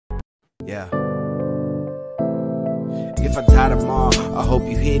Yeah. If I die tomorrow, I hope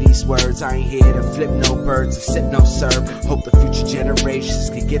you hear these words. I ain't here to flip no birds or sip no serve. Hope the future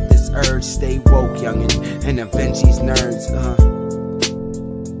generations can get this urge. Stay woke, youngin', and avenge these nerds.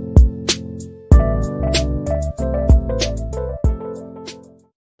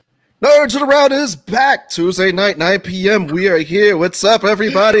 Nerds Around is back. Tuesday night, 9 p.m. We are here. What's up,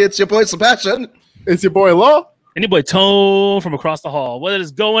 everybody? It's your boy Sebastian. It's your boy Law. And your boy Tone from across the hall. What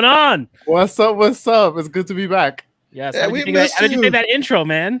is going on? What's up? What's up? It's good to be back. Yes. Yeah, How did you think that intro,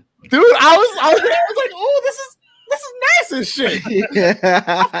 man? Dude, I was like, oh, this is nice and shit. Yeah.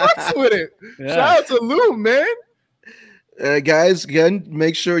 Fucks with it. Yeah. Shout out to Lou, man. Guys, again,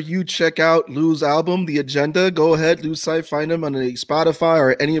 make sure you check out Lou's album, The Agenda. Go ahead, Lou's site, find him on the Spotify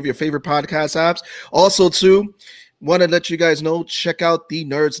or any of your favorite podcast apps. Also, too, want to let you guys know, check out the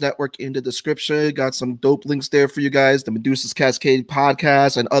Nerds Network in the description. Got some dope links there for you guys. The Medusa's Cascade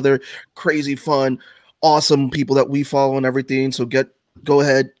podcast and other crazy fun, awesome people that we follow and everything. So go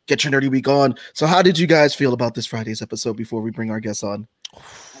ahead, get your nerdy week on. So how did you guys feel about this Friday's episode before we bring our guests on?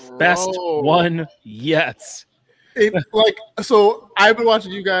 Best one yet. So I've been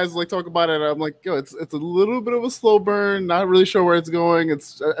watching you guys talk about it. And I'm like, yo, it's a little bit of a slow burn. Not really sure where it's going.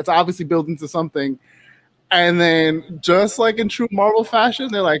 It's obviously built into something. And then just like in true Marvel fashion,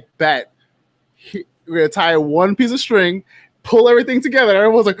 they're like, bet we're gonna tie one piece of string, pull everything together.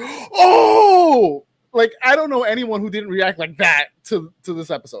 Everyone's like, oh, like I don't know anyone who didn't react like that to this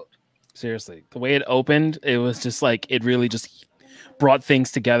episode. Seriously, the way it opened, it was just like it really just brought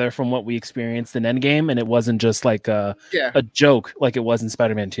things together from what we experienced in Endgame, and it wasn't just like a joke like it was in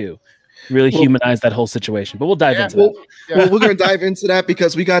Spider-Man 2. Really humanized that whole situation. But we'll dive into that. Well, we're going to dive into that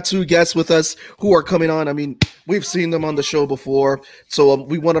because we got two guests with us who are coming on. I mean, we've seen them on the show before, so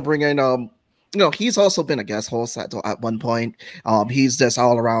we want to bring in he's also been a guest host at one point. He's just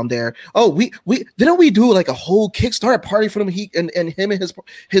all around there. Oh, we didn't we do like a whole Kickstarter party for him? Him and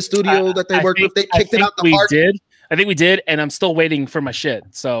his studio that they worked with. They kicked it out the park. I think we did, and I'm still waiting for my shit.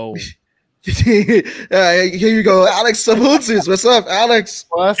 So here you go, Alex Sabutsis. What's up, Alex?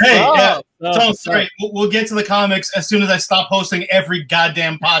 What's up? Yeah. So sorry, we'll get to the comics as soon as I stop hosting every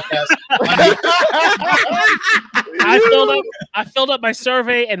goddamn podcast. I filled up my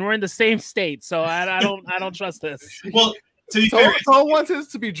survey, and we're in the same state, so I don't trust this. Well, to be fair, Tom wants his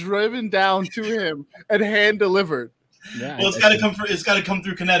to be driven down to him and hand delivered. Yeah, well, it's got to come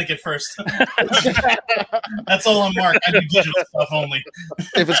through Connecticut first. That's all on Mark. I do digital stuff only.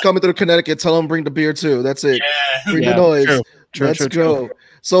 If it's coming through Connecticut, tell him bring the beer too. That's it. Yeah. Bring the noise. True, Let's go.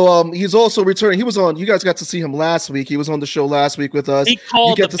 So he's also returning. He was on. You guys got to see him last week. He was on the show last week with us. He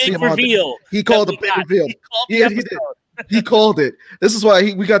called the big reveal. He called the big reveal. He did. He called it. This is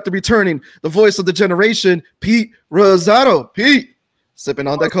why we got the returning, the voice of the generation, Pete Rosado. Pete, sipping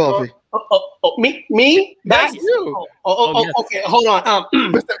on that coffee. Me? That's you. Yes. Okay. Hold on.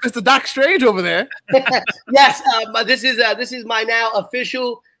 Mr. Doc Strange over there. Yes. This is my now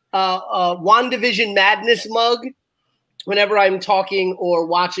official WandaVision Madness mug. Whenever I'm talking or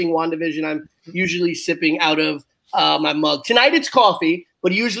watching WandaVision, I'm usually sipping out of my mug. Tonight it's coffee,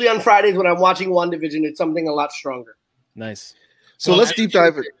 but usually on Fridays when I'm watching WandaVision, it's something a lot stronger. Nice. So let's deep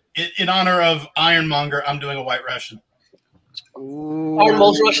dive it. In honor of Ironmonger, I'm doing a White Russian. Are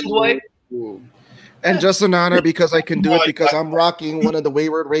most Russians white? And just an honor because I can do it because I'm rocking one of the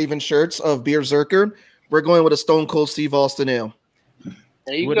Wayward Raven shirts of Berserker. We're going with a Stone Cold Steve Austin ale.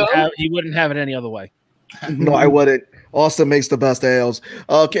 There you go. He wouldn't have it any other way. No, I wouldn't. Austin makes the best ales.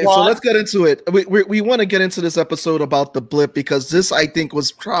 Okay, so let's get into it. We want to get into this episode about the blip because this, I think,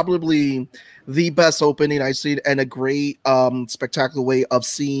 was probably the best opening I've seen and a great, spectacular way of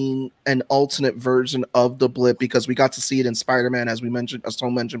seeing an alternate version of the blip because we got to see it in Spider-Man, as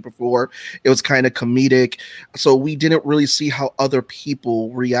Tom mentioned before. It was kind of comedic, so we didn't really see how other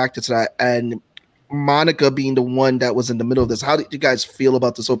people reacted to that. And Monica being the one that was in the middle of this, how did you guys feel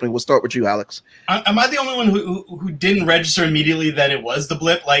about this opening? We'll start with you, Alex. Am I the only one who didn't register immediately that it was the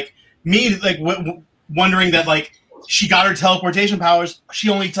blip? Like me, wondering that she got her teleportation powers. She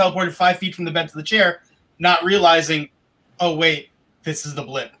only teleported 5 feet from the bed to the chair, not realizing, oh wait, this is the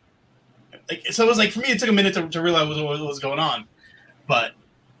blip. So it was for me, it took a minute to realize what was going on. But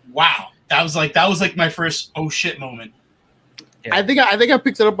wow, that was my first oh shit moment. Yeah. I think I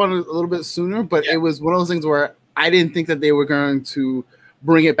picked it up on it a little bit sooner, but it was one of those things where I didn't think that they were going to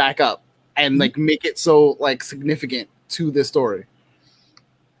bring it back up and make it so significant to this story.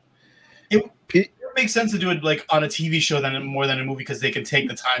 It makes sense to do it on a TV show more than a movie because they can take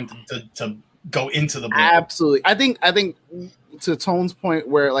the time to go into the blip. Absolutely. I think to Tone's point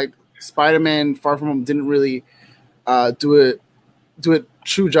where Spider-Man Far From Home didn't really do it do it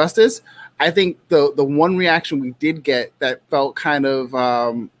true justice. I think the one reaction we did get that felt kind of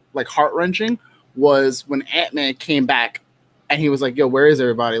like heart-wrenching was when Ant-Man came back and he was like, yo, where is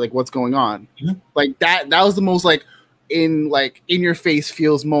everybody? Like, what's going on? Mm-hmm. Like that was the most like in your face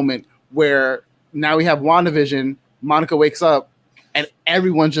feels moment where now we have WandaVision, Monica wakes up and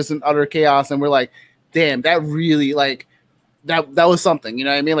everyone's just in utter chaos, and we're like, damn, that really like that was something, you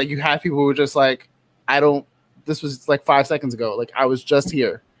know what I mean? Like, you have people who were just like, this was like 5 seconds ago. Like, I was just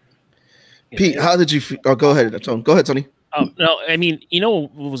here. Pete, how did you feel? Oh, go ahead, Tony. Go ahead, Tony. No, I mean, you know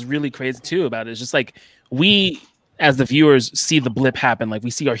what was really crazy too about it is just like we as the viewers see the blip happen, like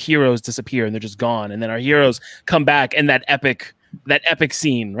we see our heroes disappear and they're just gone, and then our heroes come back and that epic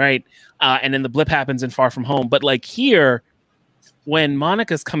scene, right? And then the blip happens in Far From Home. But like here, when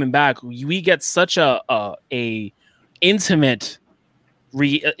Monica's coming back, we get such a intimate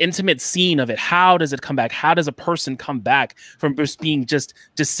scene of it. How does it come back? How does a person come back from just being just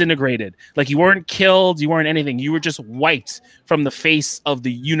disintegrated? Like, you weren't killed, you weren't anything, you were just wiped from the face of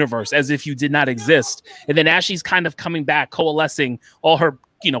the universe as if you did not exist. And then as she's kind of coming back, coalescing, all her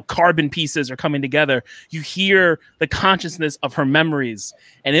carbon pieces are coming together, you hear the consciousness of her memories,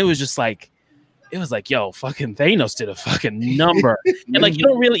 and it was just like, yo, fucking Thanos did a fucking number. And like, you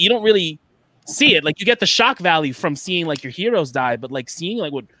don't really see it. Like, you get the shock value from seeing like your heroes die, but like seeing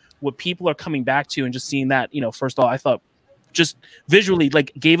like what people are coming back to, and just seeing that, first of all, I thought just visually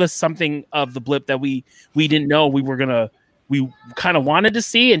like gave us something of the blip that we didn't know we kind of wanted to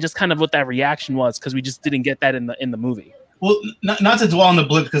see, and just kind of what that reaction was, because we just didn't get that in the movie. Well, not to dwell on the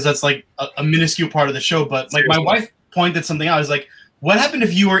blip, because that's like a minuscule part of the show, but like my wife pointed something out. Is like, what happened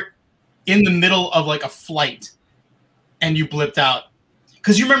if you were in the middle of like a flight and you blipped out?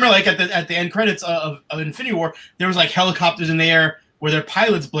 Because you remember, like at the end credits of Infinity War, there was like helicopters in the air where their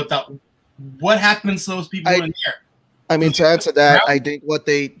pilots blipped out. What happens to those people in the air? I mean, to answer that, I think what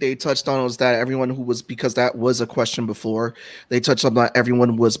they touched on was that everyone who was, because that was a question before, they touched on that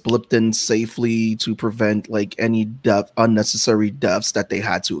everyone was blipped in safely to prevent like any unnecessary deaths that they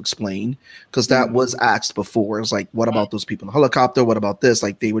had to explain, because that was asked before. It was like, what about those people in the helicopter? What about this?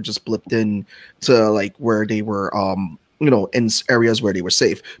 Like, they were just blipped in to like where they were in areas where they were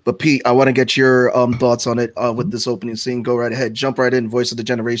safe. But Pete, I want to get your thoughts on it with this opening scene. Go right ahead, jump right in. Voice of the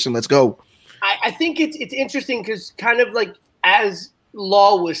generation, let's go. I think it's interesting because, kind of like as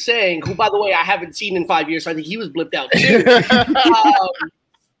Law was saying, who, by the way, I haven't seen in 5 years, so I think he was blipped out too.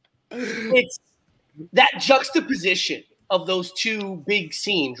 It's that juxtaposition of those two big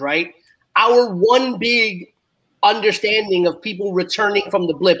scenes, right? Our one big understanding of people returning from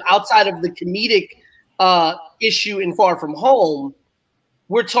the blip, outside of the comedic issue in Far From Home,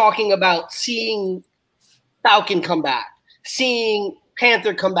 we're talking about seeing Falcon come back, seeing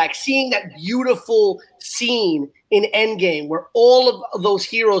Panther come back, seeing that beautiful scene in Endgame where all of those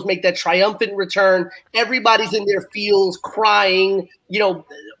heroes make that triumphant return. Everybody's in their feels, crying,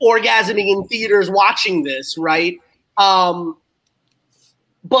 orgasming in theaters watching this, right? But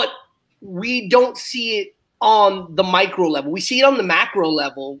we don't see it on the micro level. We see it on the macro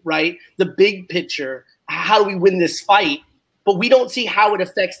level, right? The big picture. How do we win this fight? But we don't see how it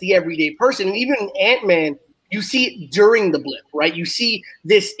affects the everyday person. And even in Ant-Man, you see it during the blip, right? You see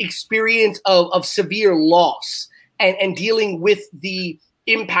this experience of severe loss and dealing with the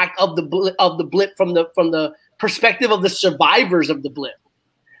impact of the blip from the perspective of the survivors of the blip.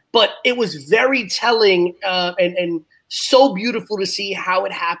 But it was very telling and so beautiful to see how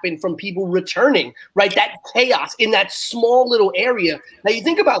it happened from people returning, right? That chaos in that small little area. Now you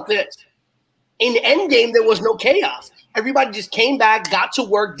think about this. In Endgame, there was no chaos. Everybody just came back, got to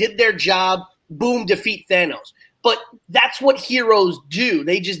work, did their job, boom, defeat Thanos. But that's what heroes do.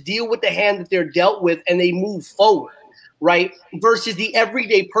 They just deal with the hand that they're dealt with and they move forward, right? Versus the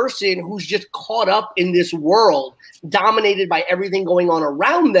everyday person who's just caught up in this world, dominated by everything going on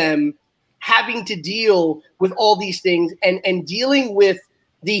around them, having to deal with all these things and dealing with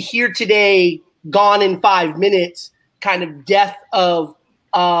the here today, gone in 5 minutes kind of death of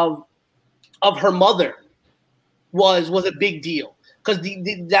her mother was a big deal. Because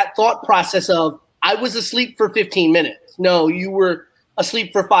that thought process of, I was asleep for 15 minutes. No, you were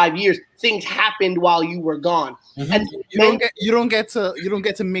asleep for 5 years. Things happened while you were gone. Mm-hmm. And you don't get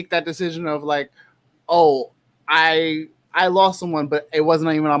to make that decision of like, oh, I lost someone, but it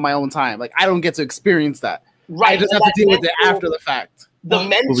wasn't even on my own time. Like, I don't get to experience that. Right. I just have to deal with it after the fact. The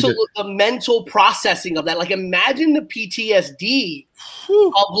mental processing of that. Like, imagine the PTSD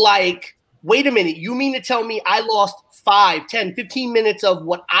of like, wait a minute, you mean to tell me I lost 5, 10, 15 minutes of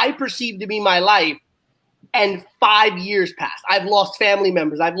what I perceived to be my life and 5 years passed. I've lost family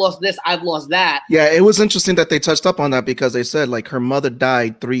members. I've lost this. I've lost that. Yeah, it was interesting that they touched up on that because they said like her mother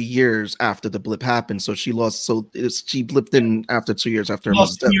died 3 years after the blip happened, so she lost. She blipped in after 2 years after her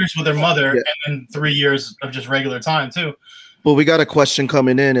mother's death. 2 years with her mother, and then 3 years of just regular time too. Well, we got a question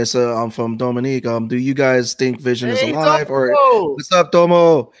coming in. It's from Dominique. Do you guys think Vision is alive, or what's up,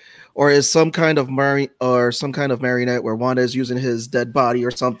 Domo? Or is some kind of marionette where Wanda is using his dead body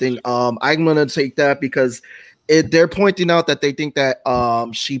or something? I'm gonna take that because they're pointing out that they think that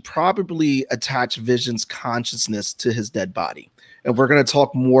she probably attached Vision's consciousness to his dead body, and we're gonna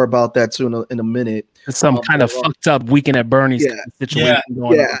talk more about that too in a minute. It's some kind of fucked up Weekend at Bernie's situation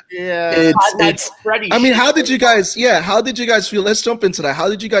going on. It's I mean, how did you guys feel? Let's jump into that. How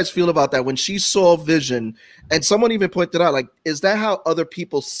did you guys feel about that when she saw Vision? And someone even pointed out, like, is that how other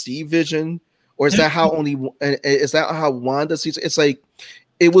people see Vision, or is that how how Wanda sees it? It's like,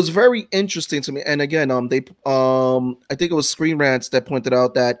 it was very interesting to me. And again, I think it was Screen Rants that pointed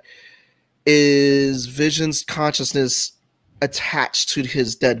out that is Vision's consciousness attached to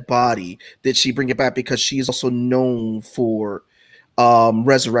his dead body? Did she bring it back because she's also known for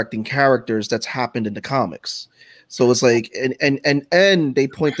resurrecting characters that's happened in the comics? So it's like, and they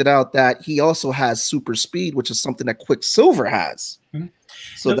pointed out that he also has super speed, which is something that Quicksilver has. Mm-hmm.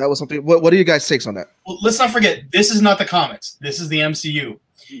 So that was something. What are you guys' takes on that? Well, let's not forget, this is not the comics. This is the MCU.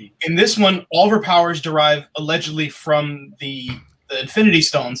 In this one, all of her powers derive allegedly from the Infinity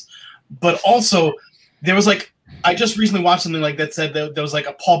Stones, but also there was like, I just recently watched something like that said that there was like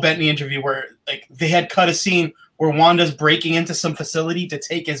a Paul Bettany interview where like they had cut a scene where Wanda's breaking into some facility to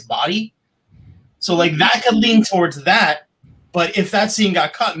take his body. So like that could lean towards that. But if that scene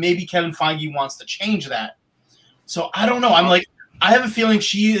got cut, maybe Kevin Feige wants to change that. So I don't know. I'm like, I have a feeling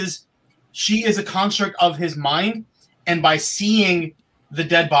she is a construct of his mind. And by seeing the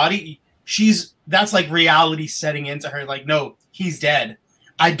dead body, that's like reality setting into her. Like, no, he's dead.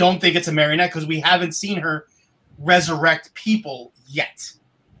 I don't think it's a marionette because we haven't seen her resurrect people yet.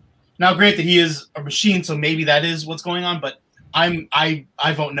 Now, granted, he is a machine, so maybe that is what's going on. But I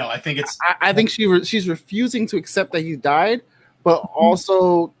vote no. I think it's. I think she's refusing to accept that he died, but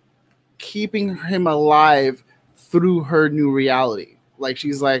also keeping him alive through her new reality. Like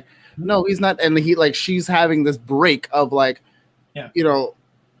she's like, no, he's not, and she's having this break of like, you know,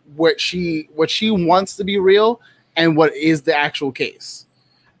 what she wants to be real and what is the actual case.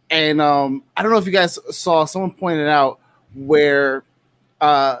 And I don't know if you guys saw, someone pointed out where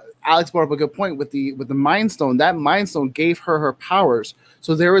Alex brought up a good point with the Mind Stone. That Mind Stone gave her powers.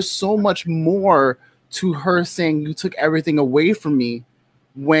 So there is so much more to her saying, "You took everything away from me,"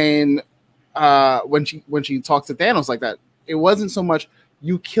 when she talks to Thanos like that. It wasn't so much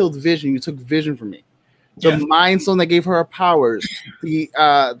you killed Vision, you took Vision from me. The Mind Stone that gave her powers,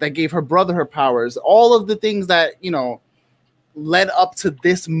 that gave her brother her powers, all of the things that, you know, led up to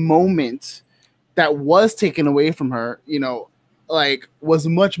this moment that was taken away from her, you know, like was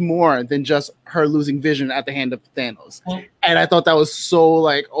much more than just her losing Vision at the hand of Thanos. Well, and I thought that was so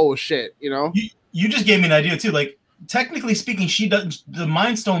like, oh shit, you know? You just gave me an idea too. Like, technically speaking, the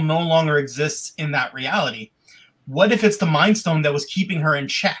Mind Stone no longer exists in that reality. What if it's the Mind Stone that was keeping her in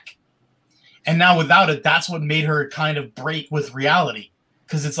check? And now without it, that's what made her kind of break with reality.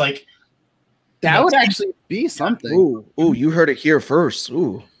 Because it's like, that would actually be something. Ooh, you heard it here first.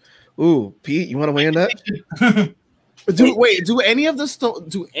 Ooh, Pete, you want to weigh in that? Do any of the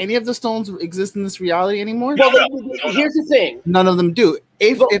stones exist in this reality anymore? Well, here's the thing. None of them do.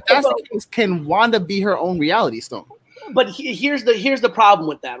 If that's the case, can Wanda be her own reality stone? But here's the problem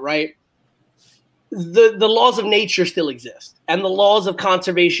with that, right? The laws of nature still exist, and the laws of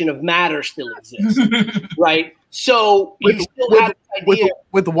conservation of matter still exist, right? So you still have this idea.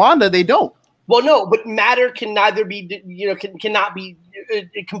 With Wanda, they don't. Well, no, but matter can neither be, you know, cannot be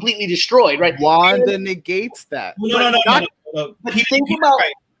completely destroyed, right? Wanda negates that. No. But think about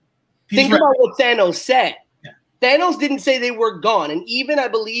what Thanos said. Yeah. Thanos didn't say they were gone, and even I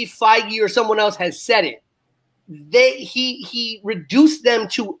believe Feige or someone else has said it. He reduced them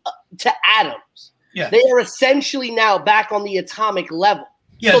to atoms. Yeah. They are essentially now back on the atomic level.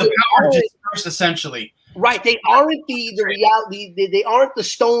 Yeah, so the power dispersed essentially. Right. They aren't the reality. They aren't the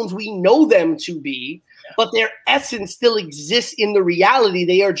stones we know them to be, but their essence still exists in the reality.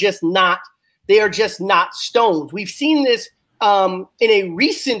 They are just not stones. We've seen this in a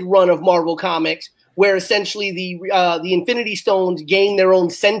recent run of Marvel Comics where essentially the Infinity Stones gained their own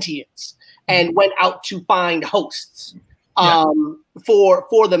sentience and went out to find hosts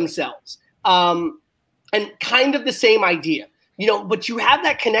for themselves. And kind of the same idea, you know, but you have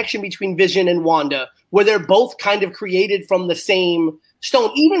that connection between Vision and Wanda where they're both kind of created from the same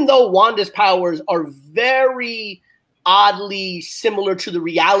Stone, even though Wanda's powers are very oddly similar to the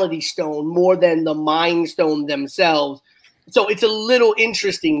Reality Stone more than the Mind Stone themselves. So it's a little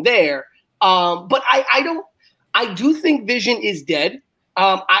interesting there. But I do think Vision is dead.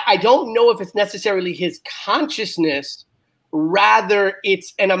 I don't know if it's necessarily his consciousness. Rather,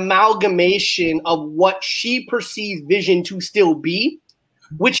 it's an amalgamation of what she perceives Vision to still be,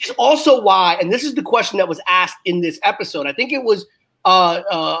 which is also why, and this is the question that was asked in this episode. I think it was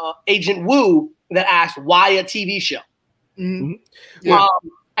Agent Wu that asked, why a TV show? Mm-hmm. Yeah.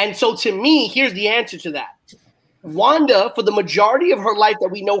 And so to me, here's the answer to that. Wanda, for the majority of her life that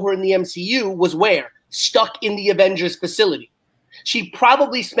we know her in the MCU, was where? Stuck in the Avengers facility. She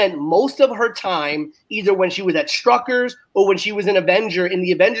probably spent most of her time either when she was at Strucker's or when she was an Avenger in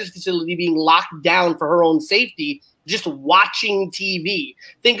the Avengers facility being locked down for her own safety, just watching TV.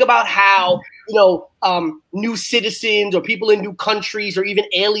 Think about how, new citizens or people in new countries or even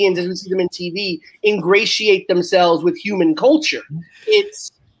aliens, as we see them in TV, ingratiate themselves with human culture.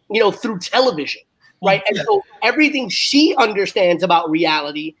 It's, through television, right? And so everything she understands about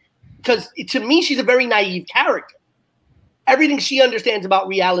reality, because to me, she's a very naive character. Everything she understands about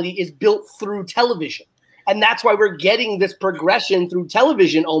reality is built through television. And that's why we're getting this progression through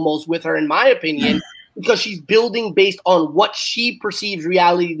television almost with her, in my opinion, because she's building based on what she perceives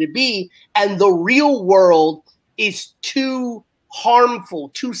reality to be. And the real world is too harmful,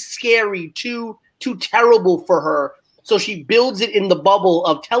 too scary, too terrible for her. So she builds it in the bubble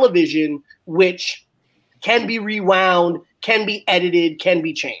of television, which can be rewound, can be edited, can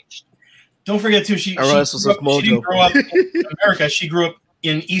be changed. Don't forget, too, she didn't grow up in America. She grew up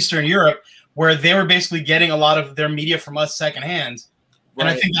in Eastern Europe, where they were basically getting a lot of their media from us secondhand. And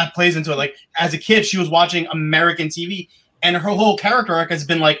I think that plays into it. Like, as a kid, she was watching American TV, and her whole character arc has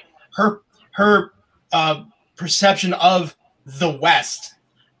been like her perception of the West,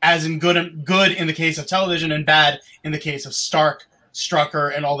 as in good in the case of television and bad in the case of Stark,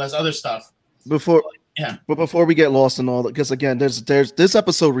 Strucker, and all this other stuff. But before we get lost in all that, because again, there's this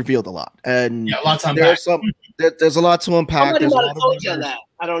episode revealed a lot, and a lot to unpack. There's a lot to unpack. Somebody might have told you that.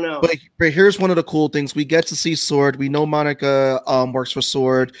 I don't know. But here's one of the cool things: we get to see Sword. We know Monica works for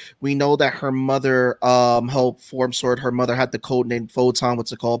Sword. We know that her mother helped form Sword. Her mother had the code name Photon, which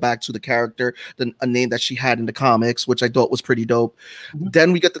is a callback to the character, a name that she had in the comics, which I thought was pretty dope. Mm-hmm.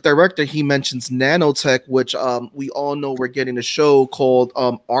 Then we get the director. He mentions nanotech, which we all know we're getting a show called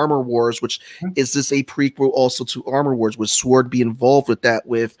Armor Wars, which is this a prequel also to Armor Wars? Would Sword be involved with that?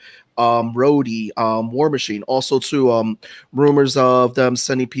 With Rhodey, War Machine, also to rumors of them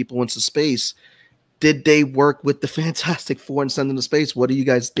sending people into space. Did they work with the Fantastic Four and send them to space? What do you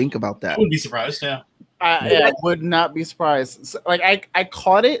guys think about that? I wouldn't be surprised. Yeah, I would not be surprised. So, like I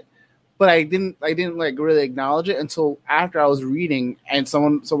caught it, but I didn't like really acknowledge it until after I was reading, and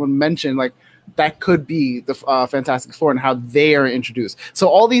someone mentioned like that could be the Fantastic Four and how they are introduced. So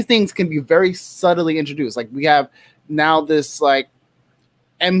all these things can be very subtly introduced. Like we have now this like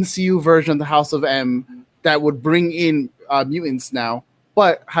MCU version of the House of M that would bring in mutants now.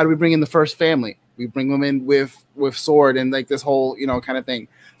 But how do we bring in the first family? We bring them in with Sword and like this whole, kind of thing.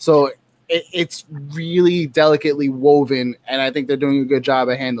 So it's really delicately woven, and I think they're doing a good job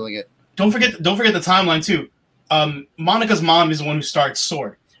at handling it. Don't forget the timeline too. Monica's mom is the one who starts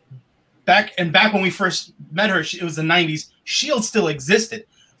Sword. Back when we first met her, it was the 90s. S.H.I.E.L.D. still existed.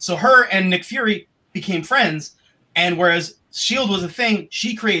 So her and Nick Fury became friends, and whereas S.H.I.E.L.D. was a thing,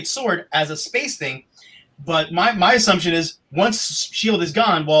 she creates Sword as a space thing. But my assumption is once S.H.I.E.L.D. is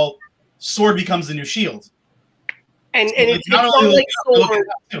gone, well, Sword becomes the new S.H.I.E.L.D. And it's not like Sword.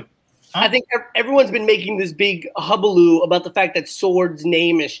 I think everyone's been making this big hullabaloo about the fact that Sword's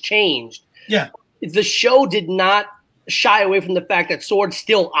name has changed. Yeah. The show did not shy away from the fact that Sword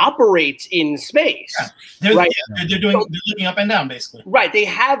still operates in space. Yeah. Right? They're looking up and down, basically. Right. They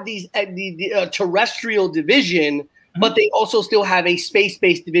have these the terrestrial division, but they also still have a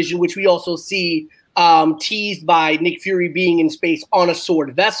space-based division, which we also see teased by Nick Fury being in space on a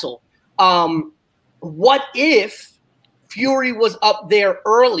Sword vessel. What if Fury was up there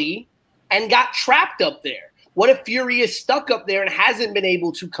early and got trapped up there? What if Fury is stuck up there and hasn't been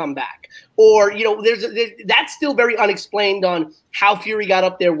able to come back? Or, that's still very unexplained on how Fury got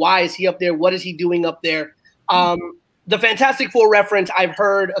up there. Why is he up there? What is he doing up there? The Fantastic Four reference I've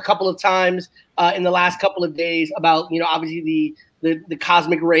heard a couple of times in the last couple of days about, obviously the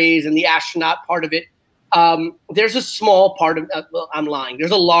cosmic rays and the astronaut part of it. There's a small part of, I'm lying.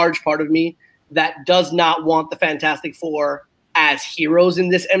 There's a large part of me that does not want the Fantastic Four as heroes in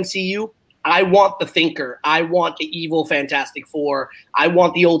this MCU. I want the Thinker. I want the evil Fantastic Four. I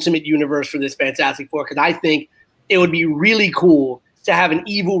want the ultimate universe for this Fantastic Four, because I think it would be really cool to have an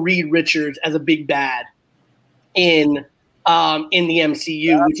evil Reed Richards as a big bad in the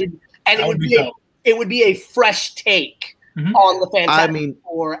MCU, it would be a fresh take on the Fantastic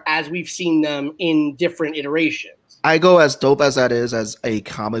Four as we've seen them in different iterations. I go, as dope as that is, as a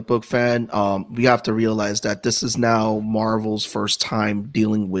comic book fan, we have to realize that this is now Marvel's first time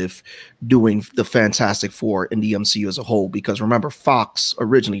dealing with doing the Fantastic Four in the MCU as a whole. Because remember, Fox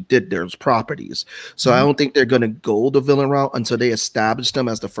originally did their properties, so I don't think they're going to go the villain route until they establish them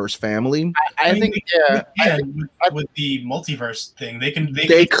as the first family. I think with the multiverse thing, they could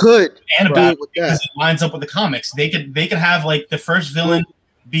because it lines up with the comics. They could have like the first villain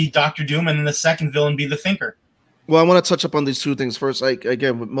be Doctor Doom, and then the second villain be the Thinker. Well, I want to touch up on these two things first. Like,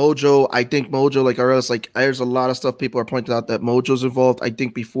 again, with Mojo, I think Mojo, like, or else, like, there's a lot of stuff people are pointing out that Mojo's involved. I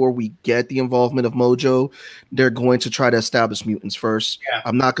think before we get the involvement of Mojo, they're going to try to establish mutants first. Yeah.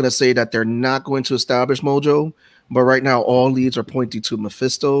 I'm not going to say that they're not going to establish Mojo, but right now all leads are pointing to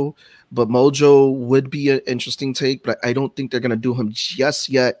Mephisto. But Mojo would be an interesting take, but I don't think they're going to do him just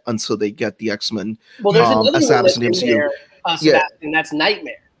yet until they get the X-Men established in the MCU. And that's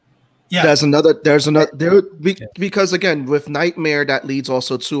Nightmare. Yeah, because again, with Nightmare, that leads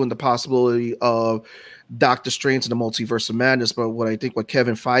also to in the possibility of Doctor Strange and the Multiverse of Madness. But what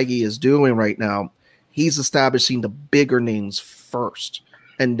Kevin Feige is doing right now, he's establishing the bigger names first,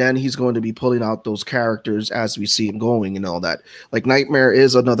 and then he's going to be pulling out those characters as we see him going and all that. Like Nightmare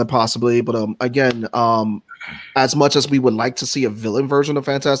is another possibility, but again, as much as we would like to see a villain version of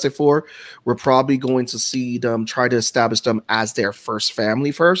Fantastic Four, we're probably going to see them try to establish them as their first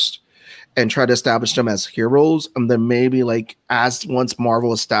family first, and try to establish them as heroes, and then maybe once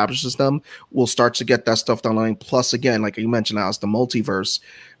Marvel establishes them, we'll start to get that stuff down the line. Plus, again, like you mentioned, now it's the multiverse,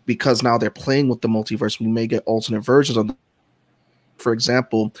 because now they're playing with the multiverse. We may get alternate versions of them. For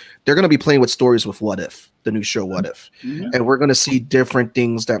example, they're going to be playing with stories with What If, the new show What If, and we're going to see different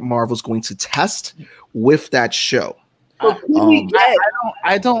things that Marvel's going to test with that show.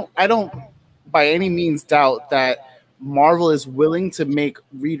 I don't by any means doubt that Marvel is willing to make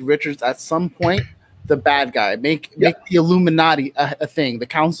Reed Richards at some point the bad guy, make the Illuminati a thing, the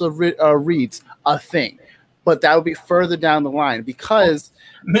Council of Reeds a thing, but that would be further down the line, because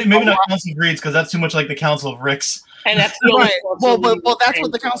maybe not Council of Reeds, because that's too much like the Council of Ricks. And that's right. Well, that's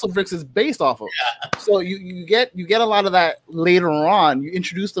what the Council of Ricks is based off of. Yeah. So you get a lot of that later on. You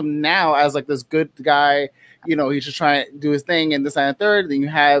introduce them now as like this good guy, he's just trying to do his thing and this and third. Then you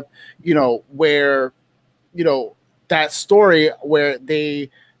have, where, that story where they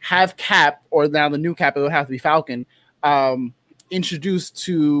have Cap, or now the new Cap, it would have to be Falcon, introduced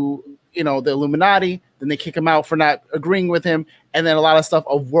to the Illuminati. Then they kick him out for not agreeing with him, and then a lot of stuff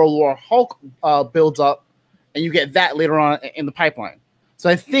of World War Hulk builds up, and you get that later on in the pipeline. So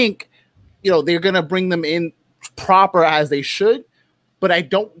I think they're gonna bring them in proper as they should, but I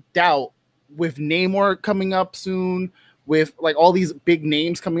don't doubt with Namor coming up soon, with like all these big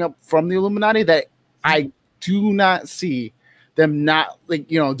names coming up from the Illuminati, that I do not see them not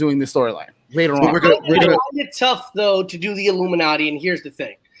doing the storyline later on. I find it tough though to do the Illuminati, and here's the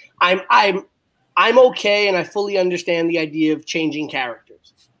thing: I'm okay, and I fully understand the idea of changing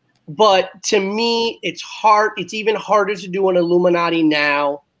characters, but to me, it's hard. It's even harder to do an Illuminati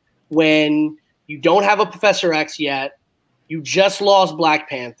now when you don't have a Professor X yet, you just lost Black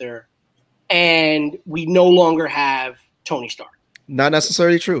Panther, and we no longer have Tony Stark. Not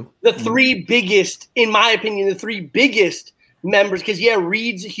necessarily true. The three biggest, in my opinion, members, because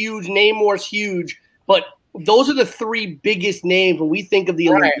Reed's huge, Namor's huge, but those are the three biggest names when we think of the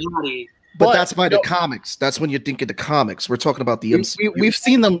Illuminati. But that's by the comics. That's when you think of the comics. We're talking about the MCU. We've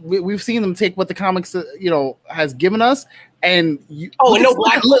seen them. We've seen them take what the comics has given us, and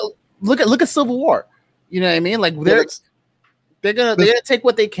look at Civil War. You know what I mean? Like they're gonna take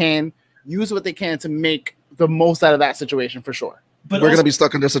what they can, use what they can to make the most out of that situation for sure. But we're going to be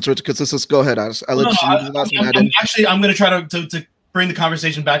stuck in this situation because this is. Go ahead, I'm going to try to bring the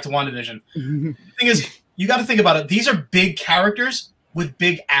conversation back to WandaVision. The thing is, you got to think about it. These are big characters with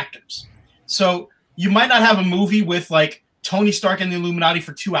big actors. So you might not have a movie with like Tony Stark and the Illuminati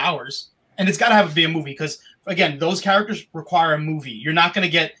for 2 hours, and it's got to be a movie because, again, those characters require a movie. You're not going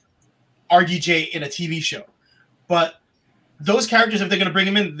to get RDJ in a TV show. But those characters, if they're going to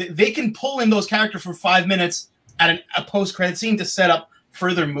bring them in, they can pull in those characters for 5 minutes at a post-credit scene to set up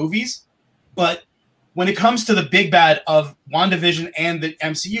further movies. But when it comes to the big bad of WandaVision and the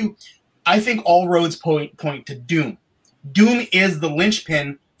MCU, I think all roads point to Doom. Doom is the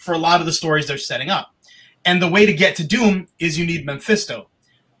linchpin for a lot of the stories they're setting up. And the way to get to Doom is you need Mephisto.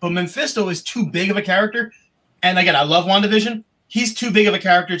 But Mephisto is too big of a character. And again, I love WandaVision. He's too big of a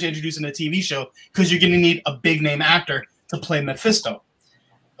character to introduce in a TV show because you're going to need a big-name actor to play Mephisto,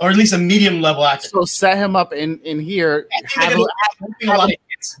 or at least a medium level actor. So set him up in here. Have him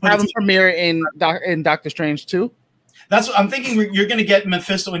premiere in Doctor Strange too. That's what I'm thinking. You're going to get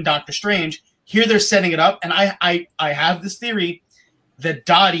Mephisto in Doctor Strange. Here they're setting it up, and I have this theory that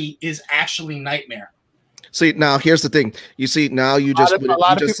Dottie is actually Nightmare. See, now here's the thing. You see, now you just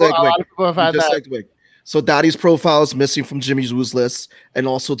segue. So Dottie's profile is missing from Jimmy Woo's list, and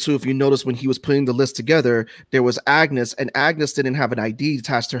also too, if you notice when he was putting the list together, there was Agnes, and Agnes didn't have an ID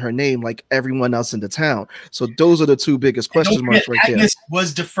attached to her name like everyone else in the town. So those are the two biggest question marks right there. Agnes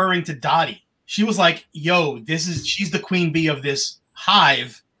was deferring to Dottie. She was like, "Yo, she's the queen bee of this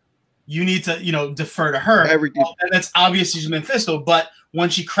hive. You need to, defer to her." Everything. And that's obvious she's Mephisto, but when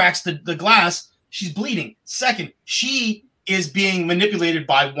she cracks the glass, she's bleeding. Second, she is being manipulated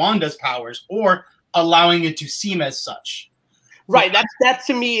by Wanda's powers, or allowing it to seem as such. Right. That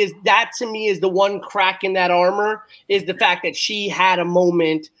to me is the one crack in that armor, is the fact that she had a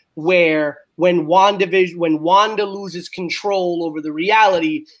moment where when Wanda loses control over the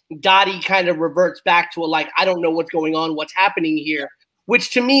reality, Dottie kind of reverts back to I don't know what's going on, what's happening here.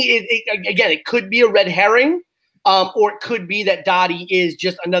 Which to me it could be a red herring, or it could be that Dottie is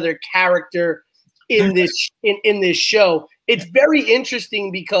just another character in this show. It's very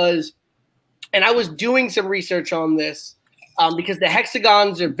interesting because, and I was doing some research on this, because the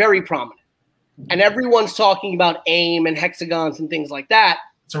hexagons are very prominent, and everyone's talking about AIM and hexagons and things like that.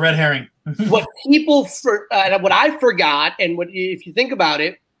 It's a red herring. What I forgot, and if you think about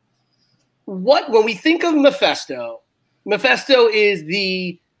it, when we think of Mephisto is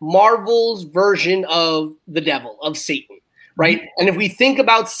the Marvel's version of the devil, of Satan, right? And if we think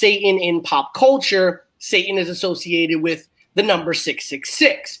about Satan in pop culture, Satan is associated with the number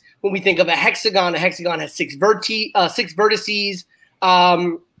 666. When we think of a hexagon has six vertices,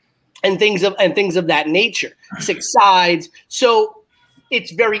 and things of that nature, 6 sides. So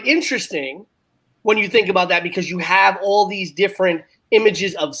it's very interesting when you think about that, because you have all these different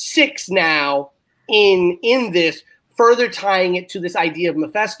images of 6 now in this, further tying it to this idea of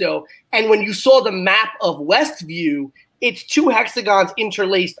Mephisto. And when you saw the map of Westview, it's 2 hexagons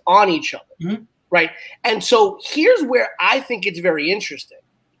interlaced on each other, right? And so here's where I think it's very interesting.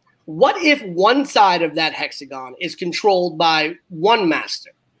 What if one side of that hexagon is controlled by one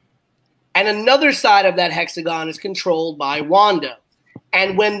master, and another side of that hexagon is controlled by Wanda?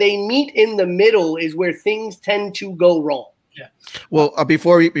 And when they meet in the middle is where things tend to go wrong. Yeah. Well,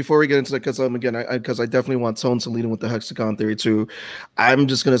 before we get into that, because I definitely want Tone to lead in with the hexagon theory too. I'm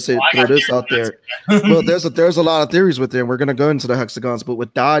just gonna throw this out there. Well, there's a lot of theories with there. We're gonna go into the hexagons, but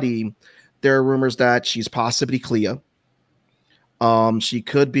with Dottie, there are rumors that she's possibly Clea. She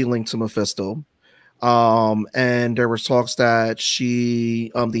could be linked to Mephisto. And there were talks that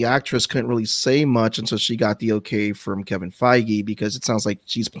she, the actress, couldn't really say much until she got the okay from Kevin Feige, because it sounds like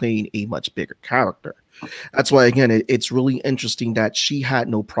she's playing a much bigger character. That's why, again, it's really interesting that she had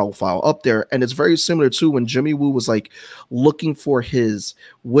no profile up there. And it's very similar to when Jimmy Woo was looking for his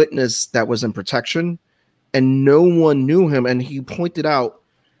witness that was in protection, and no one knew him. And he pointed out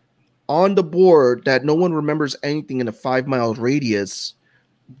on the board that no one remembers anything in a 5-mile radius.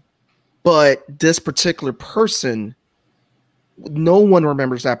 But this particular person, no one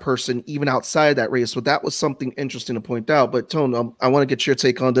remembers that person even outside that race. So that was something interesting to point out. But Tone, I want to get your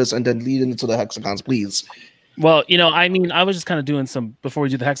take on this and then lead into the hexagons, please. Well, I was just kind of doing before we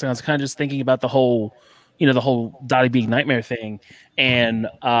do the hexagons, kind of just thinking about the whole Dottie being Nightmare thing. And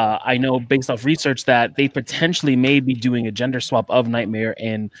I know based off research that they potentially may be doing a gender swap of Nightmare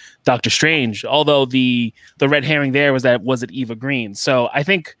and Doctor Strange. Although the red herring there was it Eva Green. So I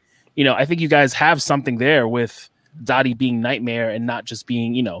think you guys have something there with Dottie being Nightmare and not just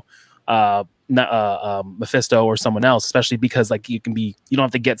being, Mephisto or someone else, especially because you don't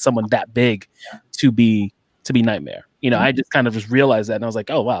have to get someone that big to be Nightmare. I just kind of just realized that, and I was like,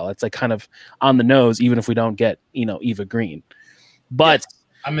 oh wow, that's kind of on the nose, even if we don't get Eva Green. But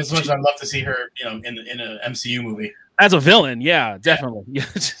I mean, as much as I'd love to see her, in an MCU movie as a villain, yeah, definitely. Yeah.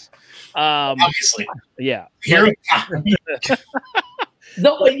 Obviously, yeah. Here.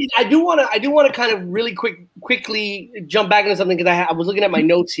 No, I do want to kind of really quickly jump back into something, because I was looking at my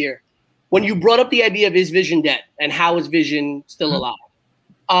notes here. When you brought up the idea of is Vision dead and how is Vision still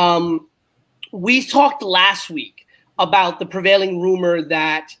alive? We talked last week about the prevailing rumor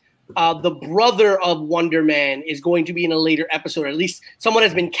that the brother of Wonder Man is going to be in a later episode. At least someone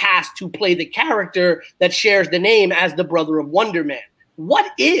has been cast to play the character that shares the name as the brother of Wonder Man.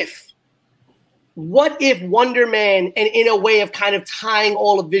 What if Wonder Man, and in a way of kind of tying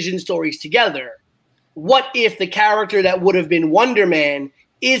all of Vision stories together, what if the character that would have been Wonder Man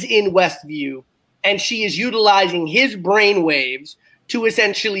is in Westview and she is utilizing his brainwaves to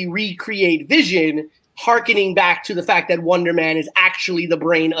essentially recreate Vision, hearkening back to the fact that Wonder Man is actually the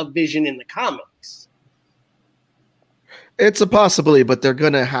brain of Vision in the comics. It's a possibility, but they're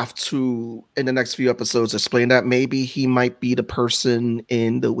going to have to, in the next few episodes, explain that maybe he might be the person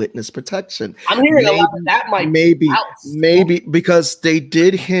in the witness protection. I'm hearing a lot of that might maybe because they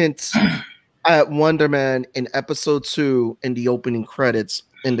did hint at Wonder Man in episode 2 in the opening credits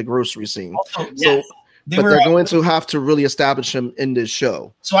in the grocery scene. Yes. They're going to have to really establish him in this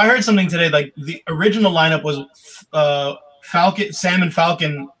show. So I heard something today, like the original lineup was Falcon, Sam and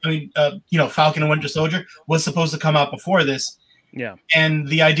Falcon. I mean, Falcon and Winter Soldier was supposed to come out before this. Yeah. And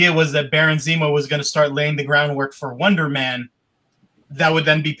the idea was that Baron Zemo was going to start laying the groundwork for Wonder Man that would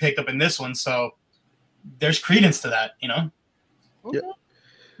then be picked up in this one. So there's credence to that, you know? Yeah.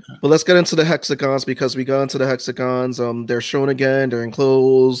 But let's get into the hexagons, because we got into the hexagons. They're shown again. They're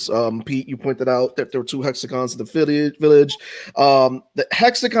enclosed. Pete, you pointed out that there were 2 hexagons in the village. The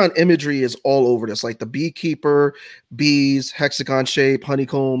hexagon imagery is all over this, like the beekeeper, bees, hexagon shape,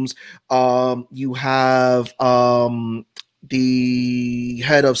 honeycombs. You have the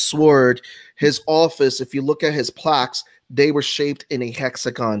head of SWORD, his office. If you look at his plaques, they were shaped in a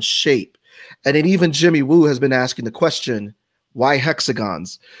hexagon shape. And then even Jimmy Woo has been asking the question, why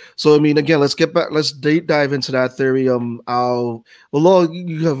hexagons? So I mean, again, let's dive into that theory. Law,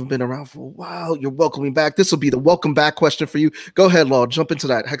 you haven't been around for a while. You're welcoming back. This will be the welcome back question for you. Go ahead, Law. Jump into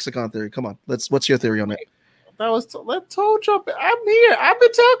that hexagon theory. Come on. What's your theory on it? Let Tone jump in. I'm here. I've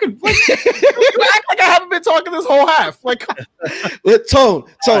been talking. Like, you act like I haven't been talking this whole half. Like, let Tone.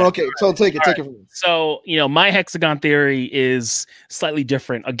 Okay, Tone, take it. Take it from me. So, my hexagon theory is slightly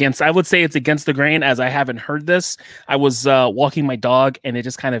different. I would say it's against the grain, as I haven't heard this. I was walking my dog, and it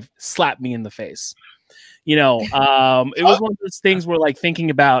just kind of slapped me in the face. It was one of those things where, like,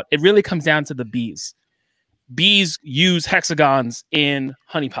 thinking about it really comes down to the bees. Bees use hexagons in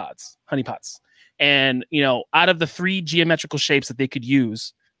honeypots. And, out of the 3 geometrical shapes that they could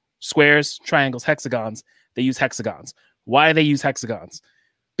use, squares, triangles, hexagons, they use hexagons. Why do they use hexagons?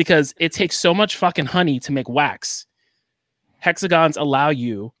 Because it takes so much fucking honey to make wax. Hexagons allow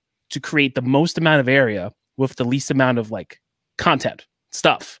you to create the most amount of area with the least amount of, like, content,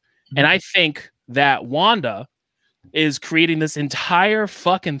 stuff. And I think that Wanda is creating this entire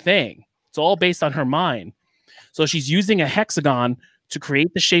fucking thing. It's all based on her mind. So she's using a hexagon to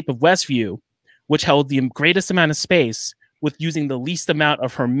create the shape of Westview, which held the greatest amount of space, with using the least amount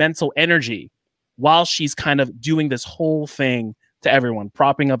of her mental energy, while she's kind of doing this whole thing to everyone,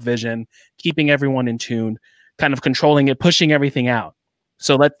 propping up Vision, keeping everyone in tune, kind of controlling it, pushing everything out.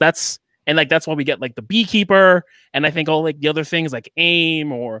 So that's why we get, like, the beekeeper, and I think all, like, the other things like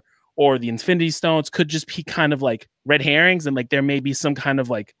AIM or the Infinity Stones could just be kind of like red herrings, and, like, there may be some kind of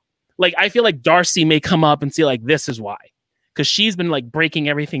like I feel like Darcy may come up and see, like, this is why. Because she's been, like, breaking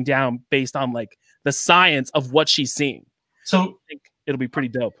everything down based on, like, the science of what she's seeing. So I think it'll be pretty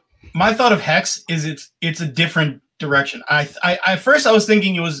dope. My thought of Hex is it's a different direction. I first I was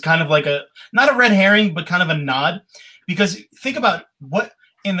thinking it was kind of like not a red herring, but kind of a nod, because think about what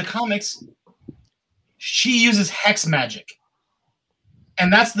in the comics she uses hex magic,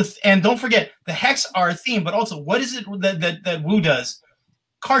 and and don't forget the hex are a theme, but also what is it that Wu does?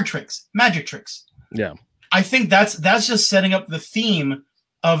 Card tricks, magic tricks. Yeah. I think that's just setting up the theme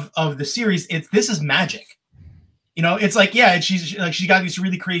of the series. This is magic. It's like, yeah, she got these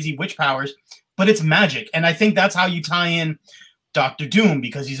really crazy witch powers, but it's magic. And I think that's how you tie in Doctor Doom,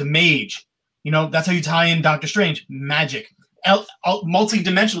 because he's a mage. That's how you tie in Doctor Strange, magic.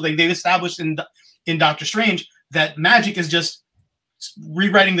 Multi-dimensional. They've established in Doctor Strange that magic is just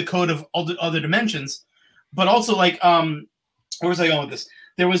rewriting the code of all the other dimensions. But also, like, where was I going with this?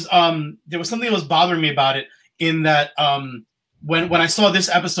 There was something that was bothering me about it, in that when I saw this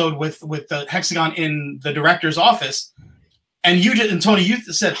episode with the hexagon in the director's office, and Tony, you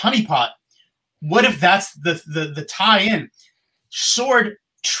said honeypot. What if that's the tie-in? SWORD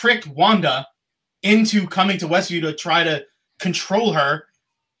tricked Wanda into coming to Westview to try to control her.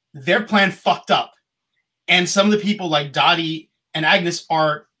 Their plan fucked up, and some of the people like Dottie and Agnes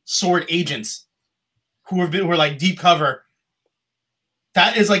are SWORD agents who were like deep cover.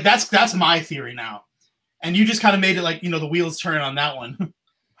 That is like that's my theory now, and you just kind of made it like the wheels turn on that one.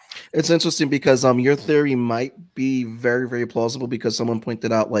 It's interesting because your theory might be very, very plausible, because someone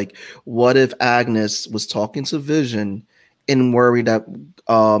pointed out, like, what if Agnes was talking to Vision and worried that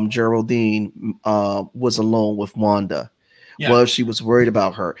Geraldine was alone with Wanda? Yeah. Well, she was worried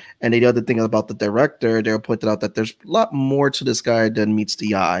about her. And the other thing about the director, they pointed out that there's a lot more to this guy than meets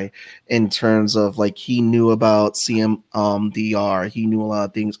the eye in terms of like he knew about CMDR, he knew a lot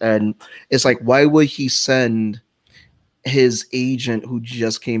of things. And it's like, why would he send his agent who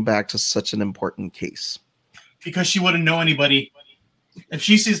just came back to such an important case? Because she wouldn't know anybody. If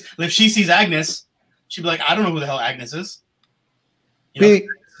she sees Agnes, she'd be like, I don't know who the hell Agnes is. You know,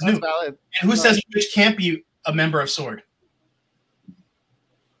 and who says Witch can't be a member of SWORD?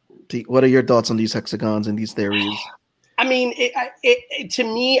 What are your thoughts on these hexagons and these theories? I mean, to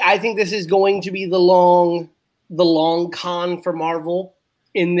me, I think this is going to be the long con for Marvel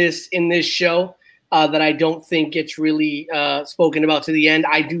in this show that I don't think it's really spoken about to the end.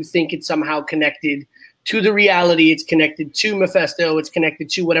 I do think it's somehow connected to the reality. It's connected to Mephisto. It's connected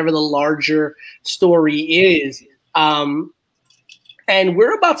to whatever the larger story is. And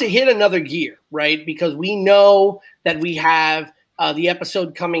we're about to hit another gear, right? Because we know that we have the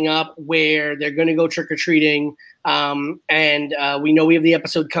episode coming up where they're going to go trick-or-treating. And we know we have the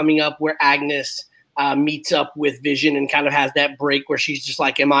episode coming up where Agnes meets up with Vision and kind of has that break where she's just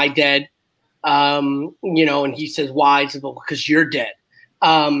like, am I dead? You know, and he says, why? He says, well, because you're dead.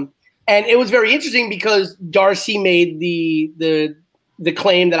 And it was very interesting because Darcy made the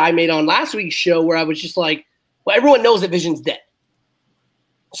claim that I made on last week's show where I was just like, well, everyone knows that Vision's dead.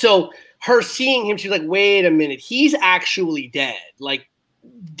 So her seeing him, she's like, wait a minute, he's actually dead. Like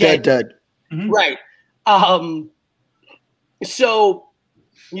dead. Mm-hmm. Right. So,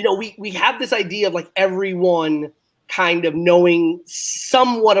 you know, we have this idea of like everyone kind of knowing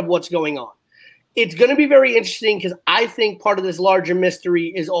somewhat of what's going on. It's going to be very interesting because I think part of this larger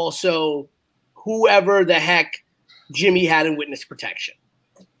mystery is also whoever the heck Jimmy had in witness protection.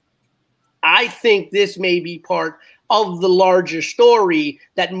 I think this may be part of the larger story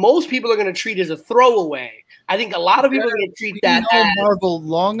that most people are going to treat as a throwaway. I think a lot of people are going to treat that as Marvel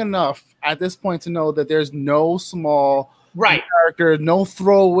long enough at this point to know that there's no small character, no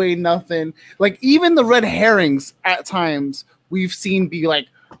throwaway, nothing. Like even the red herrings at times we've seen be like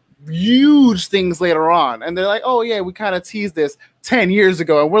huge things later on. And they're like, oh yeah, we kind of teased this 10 years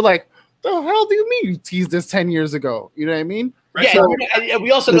ago. And we're like, the hell do you mean you teased this 10 years ago? You know what I mean? Right. Yeah, so, and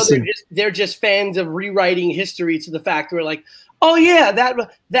we also know they're just fans of rewriting history to the fact where like, oh yeah,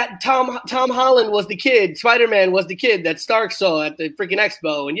 that Tom Holland was the kid, Spider-Man was the kid that Stark saw at the freaking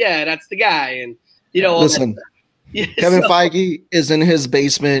expo, and yeah, that's the guy, and you know. Listen, Kevin Feige is in his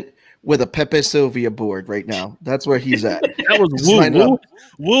basement with a Pepe Sylvia board right now. That's where he's at. That was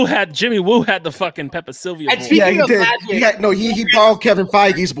Jimmy Woo had the fucking Pepe Sylvia board. Yeah, he did. He borrowed Kevin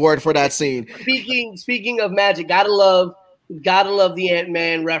Feige's board for that scene. Speaking of magic, gotta love the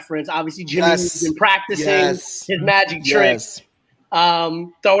Ant-Man reference. Obviously, Jimmy has been practicing his magic tricks,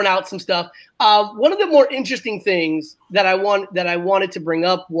 throwing out some stuff. One of the more interesting things that I wanted to bring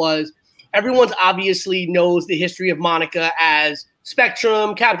up was everyone's obviously knows the history of Monica as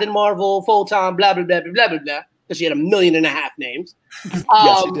Spectrum, Captain Marvel, Photon, blah blah blah blah blah blah. Because she had 1.5 million names.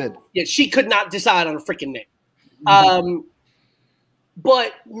 Yes, she did. Yeah, she could not decide on a freaking name. Mm-hmm.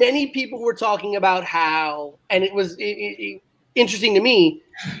 But many people were talking about how, and it was interesting to me,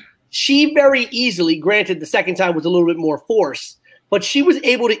 she very easily, granted the second time was a little bit more force, but she was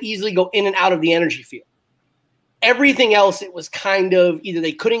able to easily go in and out of the energy field. Everything else, it was kind of either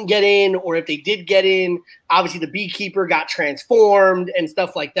they couldn't get in, or if they did get in, obviously the beekeeper got transformed and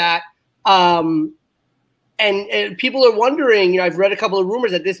stuff like that. And people are wondering, you know, I've read a couple of rumors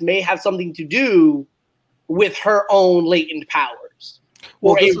that this may have something to do with her own latent powers,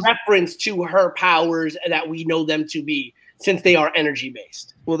 or a reference to her powers that we know them to be, since they are energy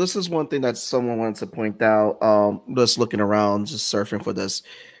based. Well, this is one thing that someone wanted to point out. Just looking around, just surfing for this.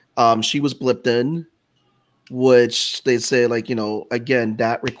 She was blipped in, which they say, like, you know, again,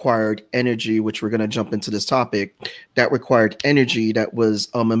 that required energy, which we're going to jump into this topic, that required energy that was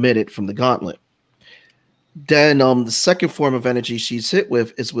emitted from the gauntlet. Then the second form of energy she's hit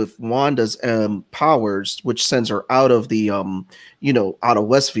with is with Wanda's powers, which sends her out of the, out of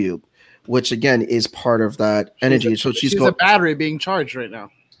Westview, which again is part of that energy. So she's a battery being charged right now.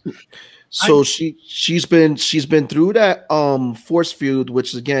 So she's been through that force field,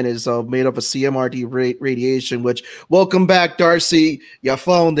 which again is made up of CMRD radiation. Which, welcome back, Darcy. You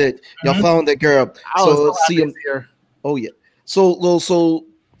found it. You found it, girl. So oh yeah. So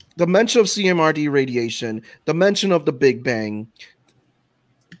the mention of CMRD radiation, the mention of the Big Bang.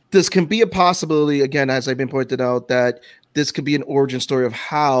 This can be a possibility, again, as I've been pointed out, that this could be an origin story of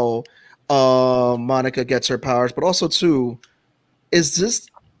how Monica gets her powers, but also too, is this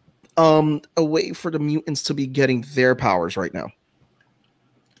a way for the mutants to be getting their powers right now?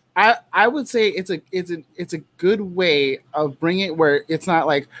 I would say it's a good way of bringing it where it's not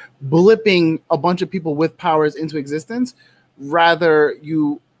like blipping a bunch of people with powers into existence. Rather,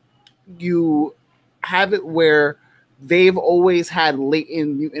 you have it where they've always had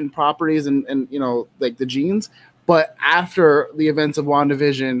latent mutant properties and you know, like the genes, but after the events of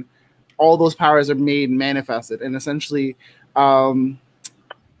WandaVision, all those powers are made and manifested. And essentially, who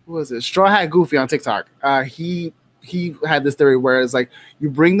was it? Straw Hat Goofy on TikTok. He had this theory where it's like you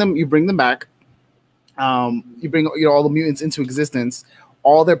bring them back, you bring, you know, all the mutants into existence,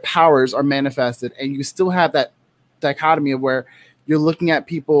 all their powers are manifested, and you still have that dichotomy of where you're looking at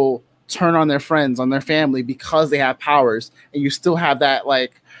people turn on their friends, on their family because they have powers, and you still have that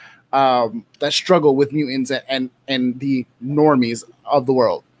like that struggle with mutants and the normies of the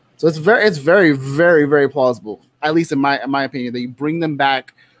world. So it's very, very, very plausible, at least in my opinion, that you bring them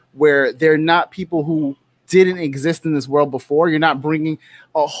back where they're not people who didn't exist in this world before. You're not bringing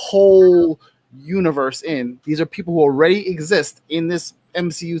a whole universe in. These are people who already exist in this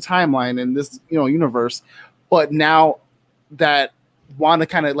MCU timeline and this, you know, universe, but now that Wanda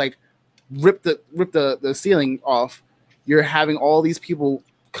kind of like rip the ceiling off, you're having all these people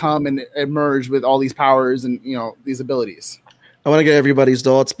come and emerge with all these powers and, you know, these abilities. I want to get everybody's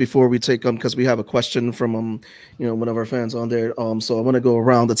thoughts before we take them, because we have a question from you know, one of our fans on there. So I want to go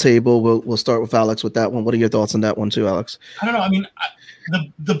around the table. We'll start with Alex with that one. What are your thoughts on that one too, Alex? I don't know. I mean,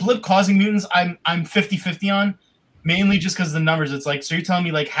 the blip causing mutants, I'm 50-50 on, mainly just because of the numbers. It's like, so you're telling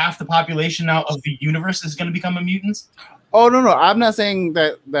me like half the population now of the universe is going to become a mutant? Oh no, I'm not saying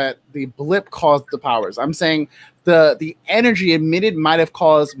that the blip caused the powers. I'm saying the energy emitted might have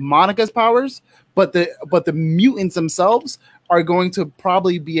caused Monica's powers, but the mutants themselves are going to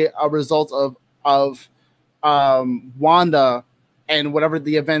probably be a result of Wanda and whatever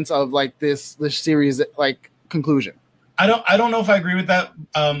the events of like this series like conclusion. I don't know if I agree with that.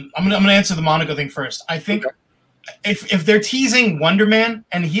 I'm gonna answer the Monica thing first. I think if they're teasing Wonder Man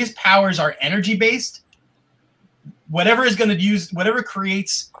and his powers are energy based, whatever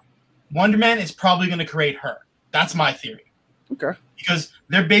creates Wonder Man is probably going to create her. That's my theory. Okay. Because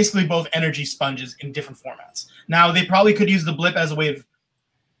they're basically both energy sponges in different formats. Now, they probably could use the blip as a way of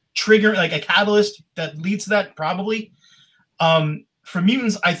trigger, like a catalyst that leads to that, probably. For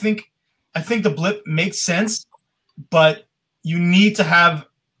mutants, I think the blip makes sense, but you need to have,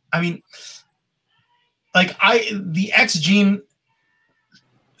 I mean, like the X gene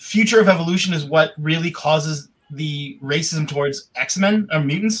future of evolution is what really causes the racism towards X-Men or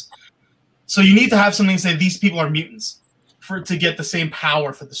mutants. So you need to have something to say these people are mutants to get the same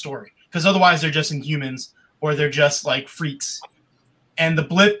power for the story, because otherwise they're just Inhumans or they're just like freaks. And the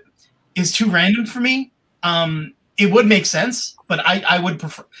blip is too random for me. It would make sense, but I would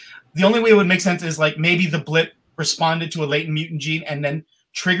prefer, the only way it would make sense is like maybe the blip responded to a latent mutant gene and then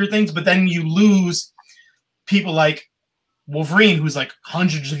trigger things, but then you lose people like Wolverine, who's like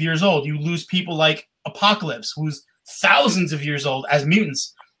hundreds of years old. You lose people like Apocalypse, who's thousands of years old as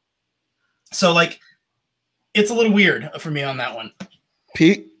mutants. So like, it's a little weird for me on that one.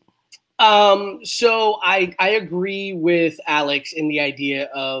 Pete? So I agree with Alex in the idea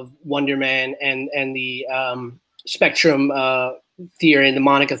of Wonder Man and the spectrum theory and the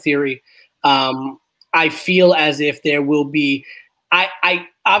Monica theory. I feel as if there will be, I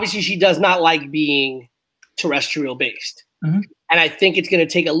obviously she does not like being terrestrial based. Mm-hmm. And I think it's going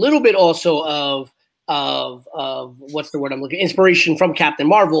to take a little bit also of what's the word I'm looking, inspiration from Captain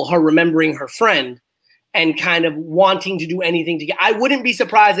Marvel, her remembering her friend and kind of wanting to do anything to get. I wouldn't be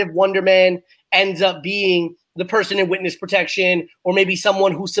surprised if Wonder Man ends up being the person in witness protection, or maybe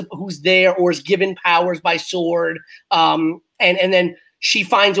someone who's there or is given powers by Sword. And then she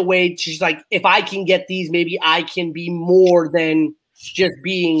finds a way. She's like, if I can get these, maybe I can be more than just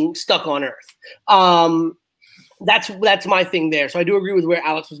being stuck on Earth. That's my thing there. So I do agree with where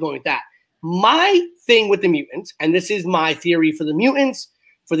Alex was going with that. My thing with the mutants, and this is my theory for the mutants,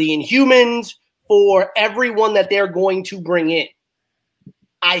 for the Inhumans, for everyone that they're going to bring in,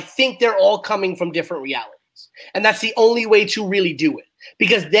 I think they're all coming from different realities. And that's the only way to really do it.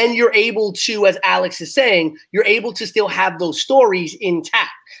 Because then you're able to, as Alex is saying, you're able to still have those stories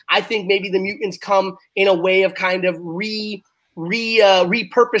intact. I think maybe the mutants come in a way of kind of repurposing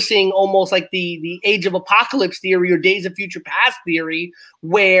almost like the Age of Apocalypse theory or Days of Future Past theory,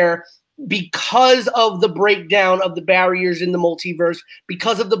 where because of the breakdown of the barriers in the multiverse,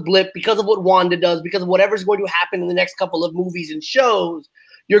 because of the blip, because of what Wanda does, because of whatever's going to happen in the next couple of movies and shows,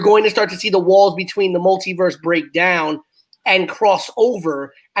 you're going to start to see the walls between the multiverse break down and cross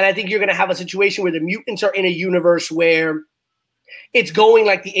over. And I think you're going to have a situation where the mutants are in a universe where It's going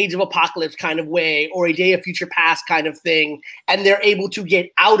like the Age of Apocalypse kind of way, or a Day of Future Past kind of thing, and they're able to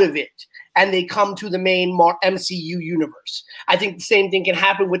get out of it, and they come to the main MCU universe. I think the same thing can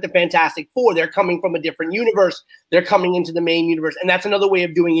happen with the Fantastic Four. They're coming from a different universe. They're coming into the main universe. And that's another way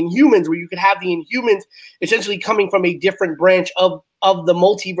of doing Inhumans, where you could have the Inhumans essentially coming from a different branch of the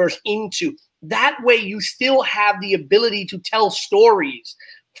multiverse into. That way you still have the ability to tell stories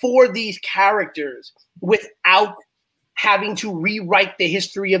for these characters without having to rewrite the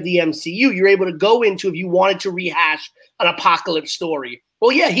history of the MCU. You're able to go into, if you wanted to rehash an Apocalypse story,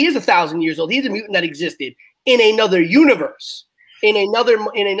 well, yeah, he is 1,000 years old. He's a mutant that existed in another universe, in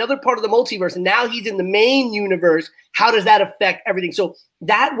another part of the multiverse, and now he's in the main universe. How does that affect everything? So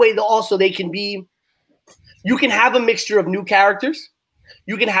that way, they can be. You can have a mixture of new characters.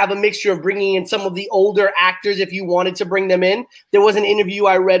 You can have a mixture of bringing in some of the older actors if you wanted to bring them in. There was an interview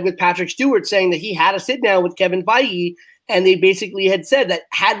I read with Patrick Stewart saying that he had a sit down with Kevin Feige, and they basically had said that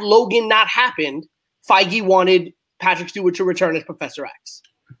had Logan not happened, Feige wanted Patrick Stewart to return as Professor X.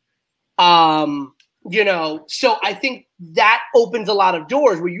 So I think that opens a lot of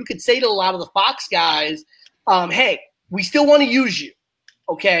doors where you could say to a lot of the Fox guys, hey, we still want to use you.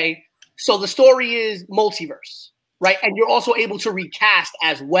 Okay. So the story is multiverse, right? And you're also able to recast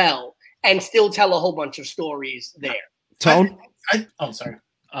as well and still tell a whole bunch of stories there. Tone? Sorry.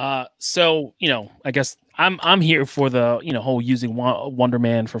 So, I guess I'm here for the, whole using Wonder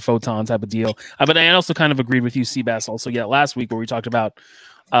Man for photons type of deal. But I also kind of agreed with you, Seabass, also, last week where we talked about,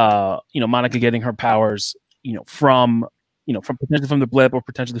 Monica getting her powers, from potentially from the blip or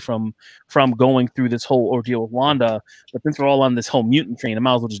potentially from going through this whole ordeal with Wanda. But since we're all on this whole mutant train, I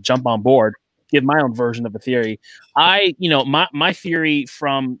might as well just jump on board, give my own version of a theory. My theory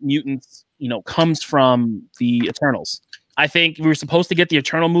from mutants, comes from the Eternals. I think we were supposed to get the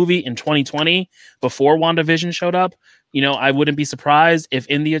Eternal movie in 2020 before WandaVision showed up. I wouldn't be surprised if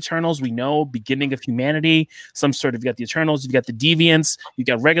in the Eternals, we know beginning of humanity, some sort of, you got the Eternals, you've got the Deviants, you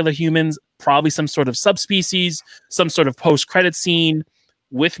got regular humans, probably some sort of subspecies, some sort of post-credit scene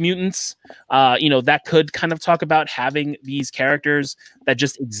with mutants. That could kind of talk about having these characters that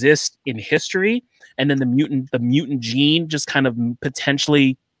just exist in history. And then the mutant gene just kind of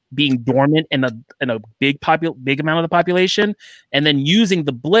potentially being dormant in a big amount of the population, and then using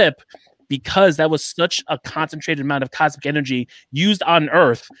the blip because that was such a concentrated amount of cosmic energy used on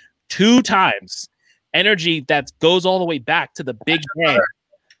Earth 2 times, energy that goes all the way back to the Big Bang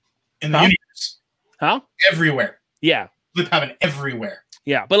in the universe, everywhere. Yeah, blip happened everywhere.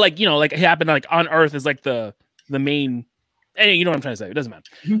 Yeah, but it happened on Earth is the main. And you know what I'm trying to say. It doesn't matter.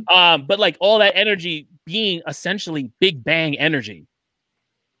 Mm-hmm. But all that energy being essentially Big Bang energy.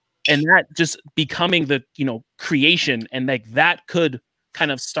 And that just becoming the, creation, and that could kind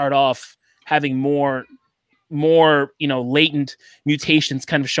of start off having more, latent mutations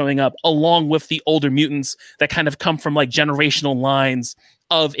kind of showing up along with the older mutants that kind of come from generational lines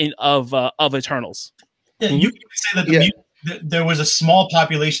of Eternals. Yeah, you can say that there was a small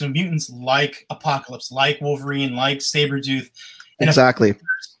population of mutants like Apocalypse, like Wolverine, like Sabretooth. Exactly.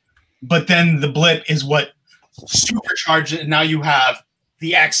 But then the blip is what supercharged it, and now you have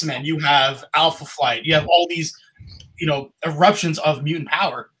the X-Men, you have Alpha Flight, you have all these, eruptions of mutant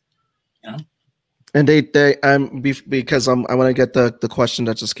power, And because I want to get the question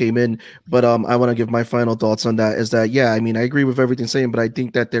that just came in, but I want to give my final thoughts on that. Is that I agree with everything saying, but I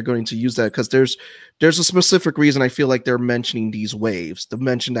think that they're going to use that because there's a specific reason I feel like they're mentioning these waves. To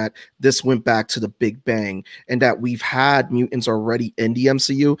mention that this went back to the Big Bang and that we've had mutants already in the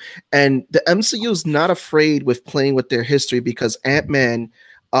MCU, and the MCU is not afraid with playing with their history because Ant-Man,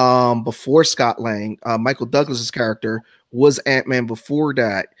 before Scott Lang, Michael Douglas's character was Ant-Man before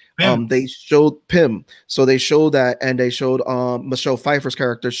that. They showed Pym, so they showed that, and they showed Michelle Pfeiffer's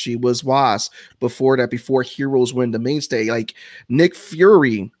character. She was Wasp before that. Before Heroes were the mainstay, Nick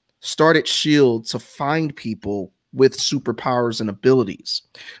Fury started SHIELD to find people with superpowers and abilities.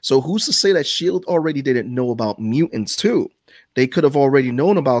 So who's to say that SHIELD already didn't know about mutants too? They could have already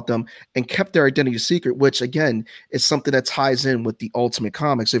known about them and kept their identity secret, which again is something that ties in with the Ultimate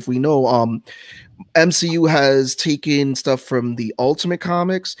Comics. If we know, MCU has taken stuff from the Ultimate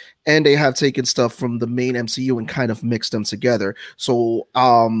Comics and they have taken stuff from the main MCU and kind of mixed them together. So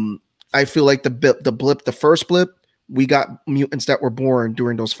I feel like the first blip, we got mutants that were born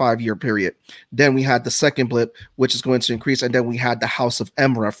during those 5-year period. Then we had the second blip, which is going to increase, and then we had the House of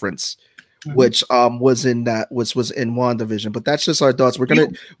M reference, which was in WandaVision. But that's just our thoughts. We're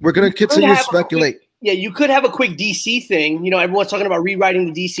gonna continue to speculate. You could have a quick DC thing. Everyone's talking about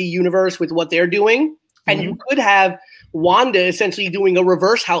rewriting the DC universe with what they're doing, and you could have Wanda essentially doing a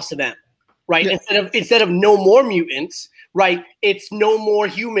reverse House of M, right? Yeah. Instead of no more mutants, right? It's no more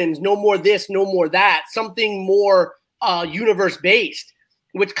humans, no more this, no more that, something more universe based,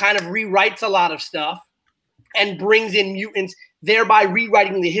 which kind of rewrites a lot of stuff and brings in mutants, thereby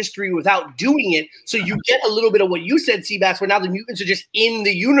rewriting the history without doing it. So you get a little bit of what you said, Seabass, where now the mutants are just in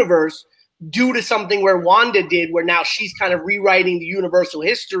the universe due to something where Wanda did, where now she's kind of rewriting the universal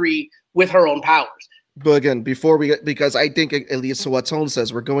history with her own powers. But again, before we get, because I think at least what Tone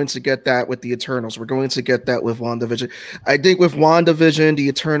says, we're going to get that with the Eternals. We're going to get that with WandaVision. I think with WandaVision, the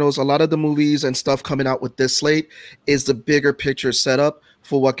Eternals, a lot of the movies and stuff coming out with this slate is the bigger picture setup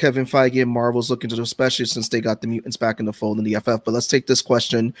for what Kevin Feige and Marvel's looking to do, especially since they got the mutants back in the fold in the FF. But let's take this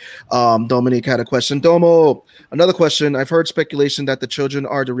question. Dominic had a question. Domo, another question. I've heard speculation that the children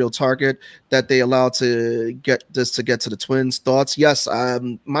are the real target, that they allow to get this to get to the twins. Thoughts? Yes.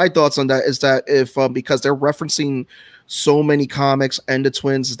 My thoughts on that is that if because they're referencing so many comics and the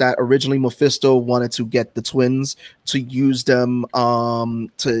twins, that originally Mephisto wanted to get the twins to use them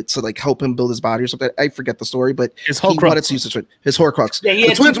to like help him build his body or something. I forget the story, but he wanted to use the twin, his Horcrux. Yeah,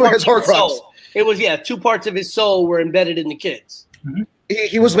 the twins were his Horcrux. It was 2 parts of his soul were embedded in the kids. Mm-hmm.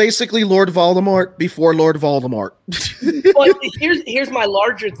 He was basically Lord Voldemort before Lord Voldemort. But here's my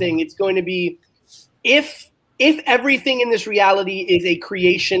larger thing. It's going to be if everything in this reality is a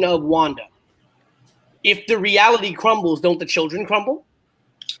creation of Wanda, if the reality crumbles, don't the children crumble?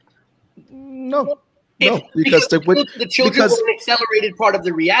 No, because the children were an accelerated part of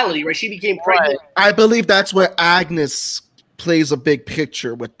the reality, right? She became pregnant. I believe that's where Agnes plays a big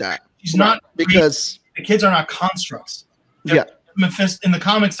picture with that. She's not, because the kids are not constructs. They're in the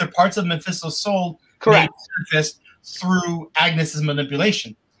comics, they're parts of Mephisto's soul. Correct. Through Agnes's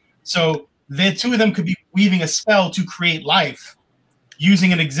manipulation. So the two of them could be weaving a spell to create life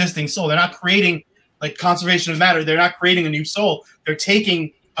using an existing soul. They're not creating like conservation of matter. They're not creating a new soul. They're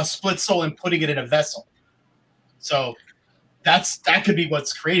taking a split soul and putting it in a vessel. So that could be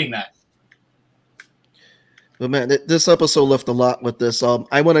what's creating that. But man, this episode left a lot with this.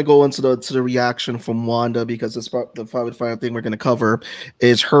 I want to go into the reaction from Wanda, because it's the final thing we're going to cover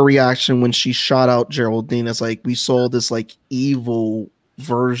is her reaction when she shot out Geraldine. It's like we saw this like evil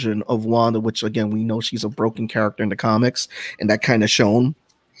version of Wanda, which again we know she's a broken character in the comics, and that kind of shown.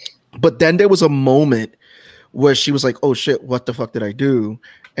 But then there was a moment where she was like, oh shit, what the fuck did I do?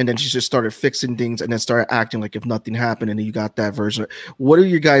 And then she just started fixing things and then started acting like if nothing happened, and then you got that version. What are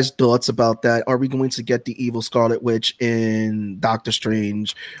your guys' thoughts about that? Are we going to get the evil Scarlet Witch in Doctor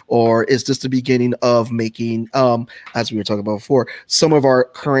Strange? Or is this the beginning of making, as we were talking about before, some of our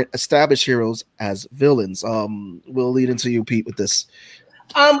current established heroes as villains? We'll lead into you, Pete, with this.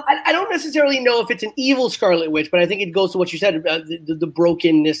 I don't necessarily know if it's an evil Scarlet Witch, but I think it goes to what you said about the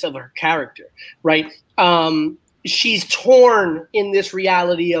brokenness of her character, right? She's torn in this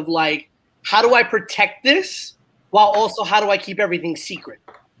reality of like, how do I protect this while also how do I keep everything secret,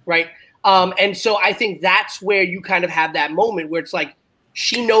 right? And so I think that's where you kind of have that moment where it's like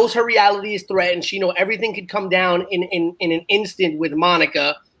she knows her reality is threatened. She knows everything could come down in an instant with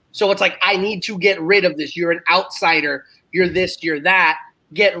Monica. So it's like, I need to get rid of this. You're an outsider. You're this, you're that.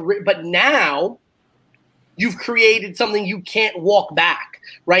 But now you've created something you can't walk back,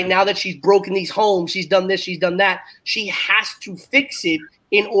 right? Now that she's broken these homes, she's done this, she's done that. She has to fix it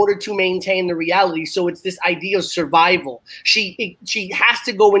in order to maintain the reality. So it's this idea of survival. She has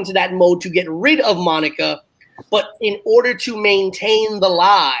to go into that mode to get rid of Monica, but in order to maintain the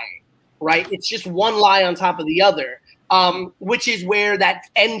lie, right? It's just one lie on top of the other, which is where that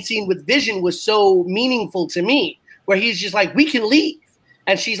end scene with Vision was so meaningful to me, where he's just like, we can leave.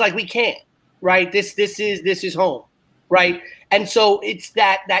 And she's like, we can't, right? This is home, right? And so it's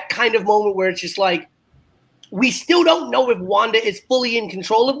that kind of moment where it's just like, we still don't know if Wanda is fully in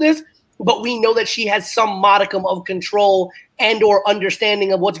control of this, but we know that she has some modicum of control and or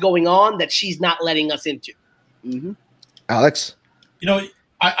understanding of what's going on that she's not letting us into. Mm-hmm. Alex? You know,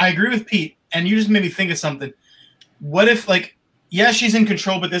 I agree with Pete, and you just made me think of something. What if, like, yeah, she's in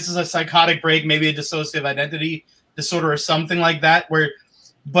control, but this is a psychotic break, maybe a dissociative identity disorder or something like that,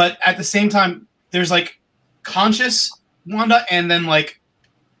 but at the same time, there's like conscious Wanda and then like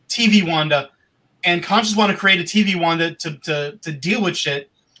TV Wanda, and conscious want to create a TV Wanda to deal with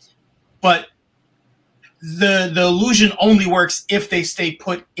shit, but the illusion only works if they stay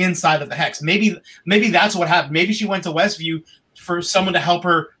put inside of the hex. Maybe that's what happened. Maybe she went to Westview for someone to help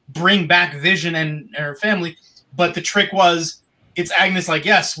her bring back Vision and her family, but the trick was it's Agnes like,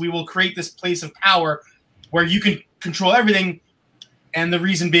 yes, we will create this place of power where you can control everything, and the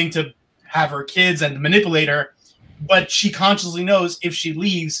reason being to have her kids and manipulate her, but she consciously knows if she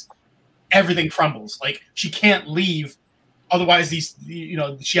leaves, everything crumbles. Like, she can't leave, otherwise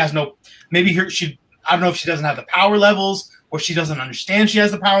she has no, maybe she I don't know if she doesn't have the power levels or she doesn't understand she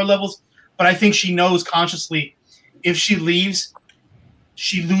has the power levels, but I think she knows consciously if she leaves,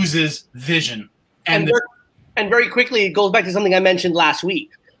 she loses Vision. And very quickly, it goes back to something I mentioned last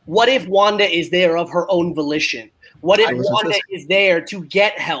week. What if Wanda is there of her own volition? What if Wanda is there to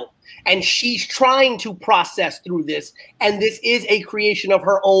get help? And she's trying to process through this, and this is a creation of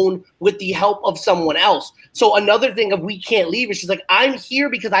her own with the help of someone else. So another thing of we can't leave is she's like, I'm here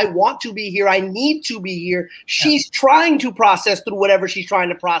because I want to be here. I need to be here. She's trying to process through whatever she's trying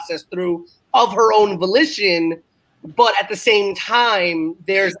to process through of her own volition, but at the same time,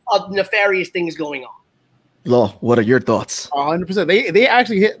 there's nefarious things going on. Law, what are your thoughts? 100%. They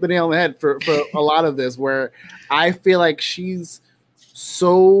actually hit the nail on the head for a lot of this, where I feel like she's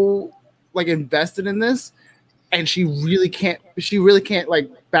so like invested in this, and she really can't like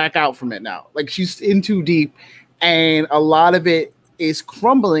back out from it now. Like she's in too deep, and a lot of it is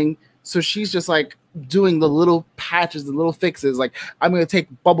crumbling. So she's just like doing the little patches, the little fixes. Like I'm gonna take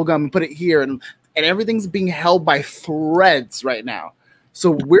bubblegum and put it here, and everything's being held by threads right now.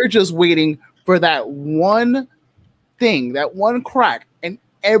 So we're just waiting for that one thing, that one crack, and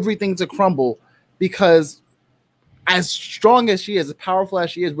everything to crumble, because as strong as she is, as powerful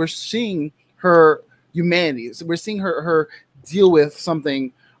as she is, we're seeing her humanity. So we're seeing her deal with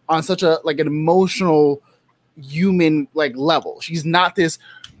something on such a like an emotional, human like level. She's not this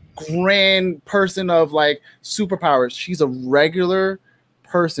grand person of like superpowers. She's a regular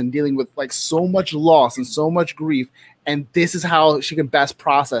person dealing with like so much loss and so much grief, and this is how she can best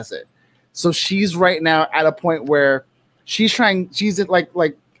process it. So she's right now at a point where she's in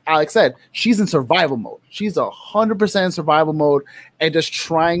like Alex said, she's in survival mode. She's 100% in survival mode and just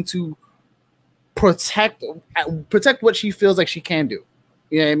trying to protect what she feels like she can do.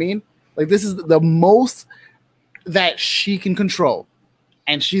 You know what I mean? Like this is the most that she can control,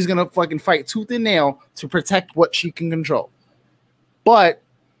 and she's gonna fucking fight tooth and nail to protect what she can control. But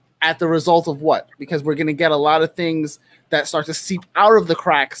at the result of what? Because we're gonna get a lot of things that start to seep out of the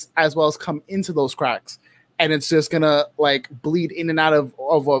cracks as well as come into those cracks, and it's just gonna like bleed in and out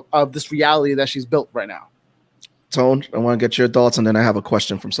of this reality that she's built right now. Tone, I want to get your thoughts, and then I have a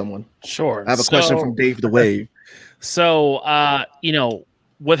question from someone. Sure. I have a question from Dave the Wave. So,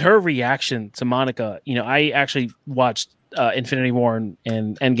 with her reaction to Monica, I actually watched Infinity War and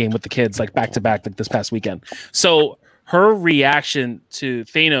Endgame with the kids like back to back like this past weekend. So her reaction to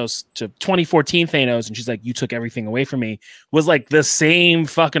Thanos, to 2014 Thanos, and she's like, "You took everything away from me," was like the same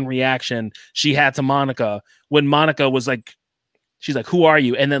fucking reaction she had to Monica when Monica was like, she's like, "Who are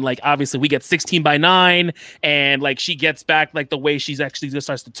you?" And then like obviously we get 16:9, and like she gets back like the way she's actually just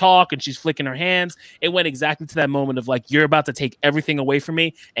starts to talk and she's flicking her hands. It went exactly to that moment of like, you're about to take everything away from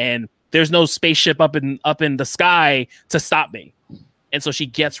me, and there's no spaceship up in the sky to stop me. And so she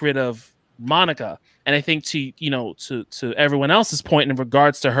gets rid of Monica. And I think to everyone else's point in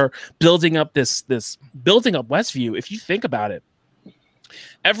regards to her building up this building up Westview, if you think about it,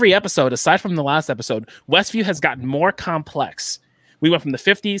 every episode aside from the last episode, Westview has gotten more complex. We went from the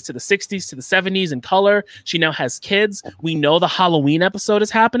 50s to the 60s to the 70s in color. She now has kids. We know the Halloween episode is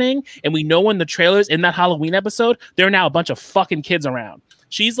happening, and we know in the trailers in that Halloween episode there are now a bunch of fucking kids around.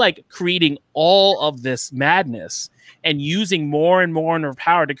 She's like creating all of this madness and using more and more in her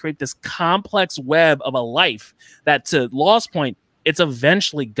power to create this complex web of a life that, to Law's point, it's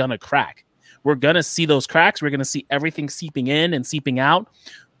eventually gonna crack. We're gonna see those cracks. We're gonna see everything seeping in and seeping out.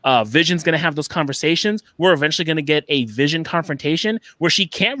 Vision's gonna have those conversations. We're eventually gonna get a Vision confrontation where she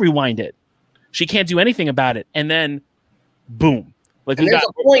can't rewind it. She can't do anything about it. And then, boom. Like, and there's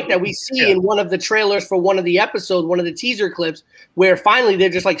a point that we see in one of the trailers for one of the episodes, one of the teaser clips, where finally they're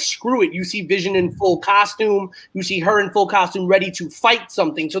just like, screw it. You see Vision in full costume. You see her in full costume ready to fight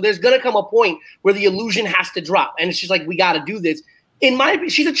something. So there's going to come a point where the illusion has to drop. And it's just like, we got to do this. In my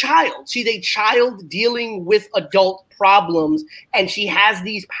opinion, she's a child. She's a child dealing with adult problems. And she has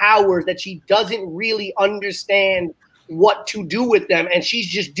these powers that she doesn't really understand what to do with them. And she's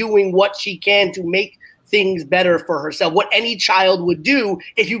just doing what she can to make things better for herself, what any child would do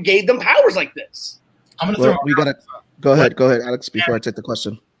if you gave them powers like this. I'm gonna go ahead, Alex, before I take the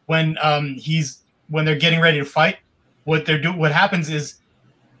question. When they're getting ready to fight, what happens is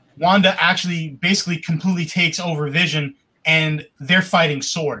Wanda actually basically completely takes over Vision, and they're fighting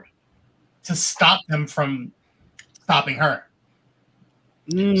sword to stop them from stopping her.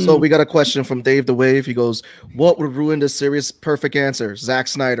 So we got a question from Dave the Wave. He goes, "What would ruin this series?" Perfect answer: Zack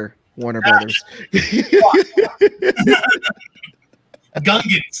Snyder, Warner Brothers.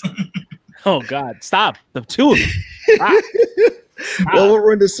 Gungans. Oh God! Stop the two of them. Stop. Well,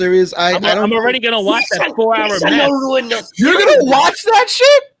 we're in the series. I'm already gonna watch that 4-hour match. You're gonna watch that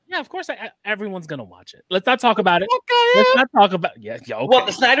shit? Yeah, of course. Everyone's gonna watch it. Let's not talk about it. Okay. Let's not talk about. Yeah. Okay. What,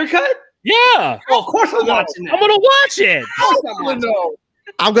 the Snyder Cut? Yeah. Well, of course I'm watching that. I'm gonna watch it.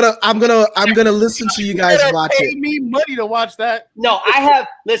 I'm gonna listen to you guys watch it. Pay me money to watch that. No, I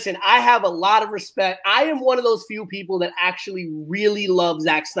have a lot of respect. I am one of those few people that actually really love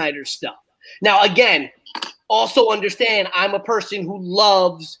Zack Snyder's stuff. Now, again, also understand I'm a person who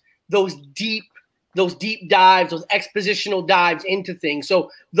loves those deep dives, those expositional dives into things.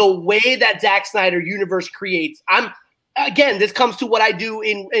 So the way that Zack Snyder universe creates, this comes to what I do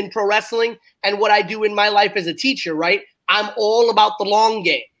in pro wrestling and what I do in my life as a teacher, right? I'm all about the long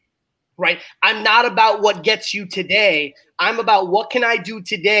game, right? I'm not about what gets you today. I'm about what can I do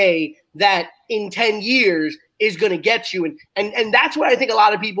today that in 10 years is going to get you. And that's what I think a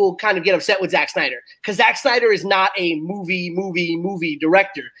lot of people kind of get upset with Zack Snyder, because Zack Snyder is not a movie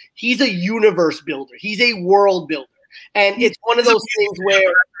director. He's a universe builder. He's a world builder. And it's one of those things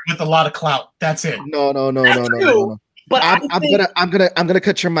where with a lot of clout. That's it. No. But I'm gonna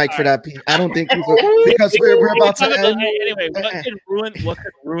cut your mic for that, Pete. I don't think because we're about to end. Anyway, what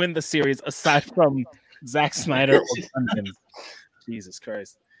could ruin the series aside from Zack Snyder or Dungeons? Jesus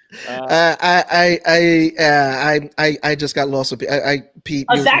Christ. I just got lost with Pete.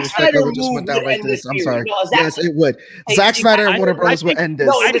 Zack Snyder just went down like this. I'm sorry. No, yes, it would. Zack Snyder and Warner Bros. would end this.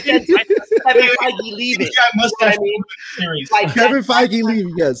 No, in the sense Kevin Feige leaving. Kevin Feige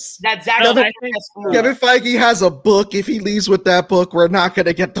leaving. Yes. That Zack Kevin Feige has a book. If he leaves with that book, we're not going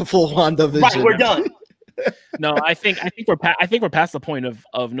to get the full WandaVision. Right, we're done. No, I think we're past the point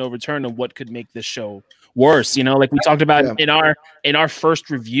of no return of what could make this show worse. You know, like we talked about in our first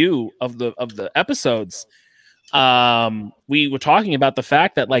review of the episodes. We were talking about the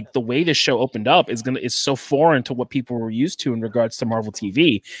fact that like the way this show opened up is so foreign to what people were used to in regards to Marvel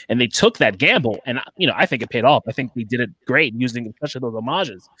TV, and they took that gamble, and I think it paid off. I think they did it great using especially those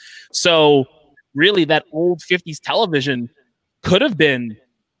homages. So really, that old 50s television could have been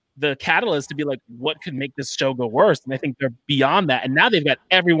the catalyst to be like, what could make this show go worse? And I think they're beyond that, and now they've got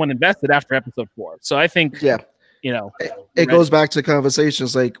everyone invested after episode 4. So I think, it goes back to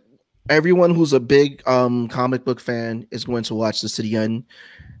conversations like everyone who's a big comic book fan is going to watch this to the end.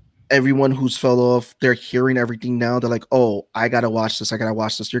 Everyone who's fell off, they're hearing everything now. They're like, oh, I gotta watch this.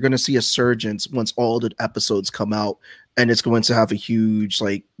 You're gonna see a surge once all the episodes come out, and it's going to have a huge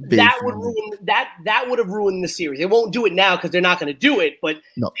big that would have ruined the series. It won't do it now because they're not going to do it. But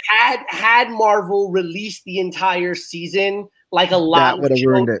had Marvel released the entire season like a lot of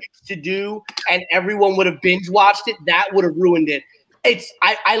shows to do, and everyone would have binge watched it, that would have ruined it.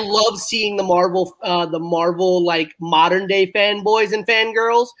 I love seeing the Marvel like modern day fanboys and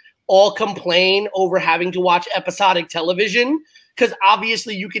fangirls all complain over having to watch episodic television, because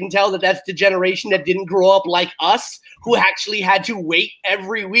obviously you can tell that that's the generation that didn't grow up like us, who actually had to wait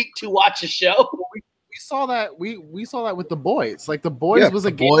every week to watch a show. We saw that with The Boys. Like The Boys was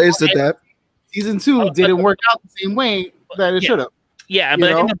a game. Boys did that. Season 2 didn't work out the same way that it should have. Yeah,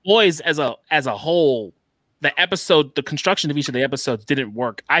 but in The Boys as a whole, the construction of each of the episodes didn't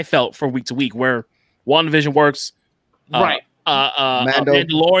work, I felt, for week to week, where WandaVision works, right?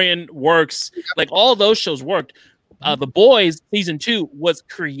 Mandalorian works, like all those shows worked. The Boys season 2 was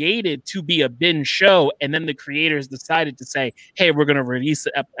created to be a binge show, and then the creators decided to say, hey, we're going to release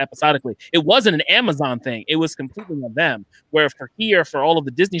it episodically. It wasn't an Amazon thing. It was completely on them, where for all of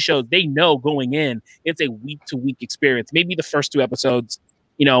the Disney shows, they know going in, it's a week-to-week experience. Maybe the first 2 episodes,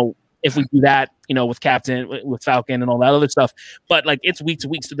 if we do that, with Captain, with Falcon and all that other stuff, but like it's week to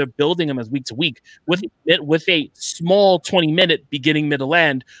week. So they're building them as week to week with a small 20-minute beginning, middle,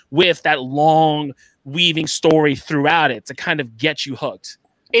 end, with that long weaving story throughout it to kind of get you hooked.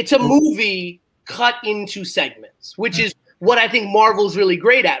 It's a movie cut into segments, which is what I think Marvel's really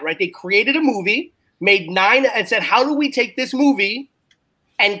great at, right? They created a movie, made 9, and said, how do we take this movie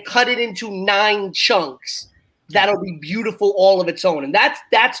and cut it into 9 chunks that'll be beautiful all of its own? And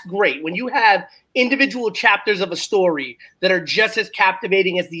that's great. When you have individual chapters of a story that are just as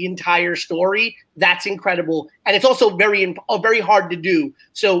captivating as the entire story, that's incredible. And it's also very hard to do.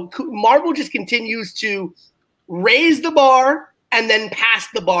 So Marvel just continues to raise the bar and then pass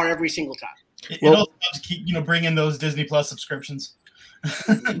the bar every single time. It also helps keep, bring in those Disney Plus subscriptions.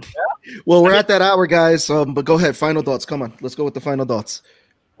 Well, we're at that hour, guys. But go ahead. Final thoughts. Come on. Let's go with the final thoughts.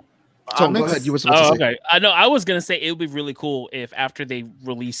 Tom, go ahead. You were supposed to say. Okay. I know. I was gonna say it would be really cool if after they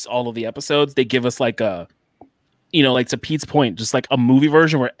release all of the episodes, they give us like a, like to Pete's point, just like a movie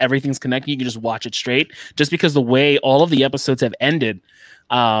version where everything's connected. You can just watch it straight. Just because the way all of the episodes have ended,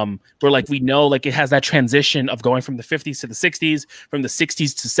 where like we know like it has that transition of going from the 50s to the 60s, from the 60s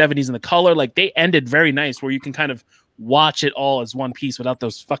to 70s, and the color, like they ended very nice, where you can kind of watch it all as one piece without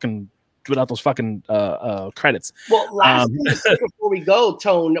those fucking credits. Well, last thing to say before we go,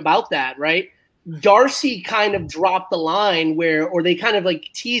 Tone, about that, right? Darcy kind of dropped the line or they kind of like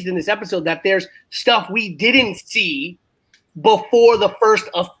teased in this episode that there's stuff we didn't see before the first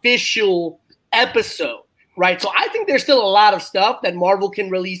official episode, right? So I think there's still a lot of stuff that Marvel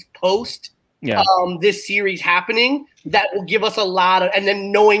can release post this series happening that will give us a lot of, and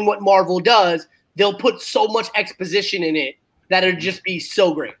then knowing what Marvel does, they'll put so much exposition in it that it'll just be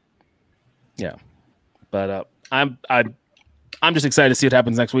so great. Yeah, but I'm just excited to see what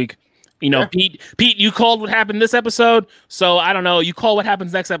happens next week. You know, Pete, you called what happened this episode, so I don't know. You call what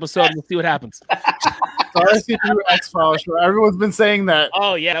happens next episode, and we'll see what happens. Darcy through X-Files show. Everyone's been saying that.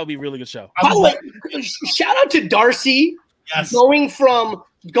 Oh yeah, that'll be a really good show. By the way, shout out to Darcy, going from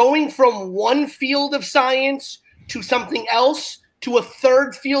one field of science to something else to a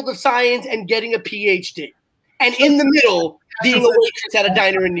third field of science and getting a PhD, and in the middle being a waitress at a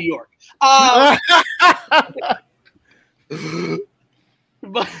diner in New York.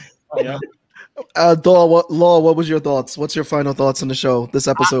 But. Yeah. Law, what was your thoughts? What's your final thoughts on the show, this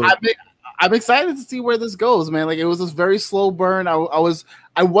episode? I'm excited to see where this goes, man. Like, it was this very slow burn.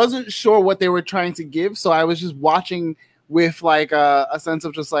 I wasn't sure what they were trying to give, so I was just watching with like a sense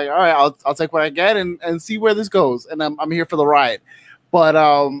of just like, all right, I'll take what I get and see where this goes, and I'm here for the ride. But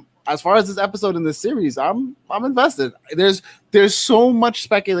as far as this episode in this series, I'm invested. There's so much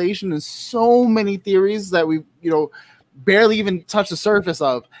speculation and so many theories that we barely even touched the surface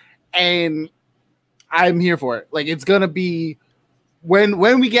of. And I'm here for it. Like, it's gonna be when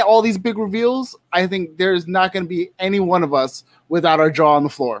we get all these big reveals, I think there's not gonna be any one of us without our jaw on the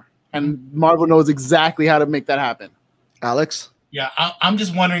floor. And Marvel knows exactly how to make that happen. Alex? Yeah, I'm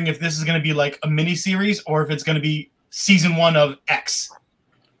just wondering if this is gonna be like a mini series or if it's gonna be season 1 of X.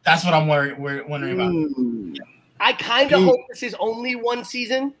 That's what I'm wondering about. I kind of hope this is only one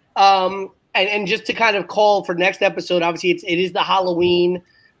season. And just to kind of call for next episode, obviously it is the Halloween.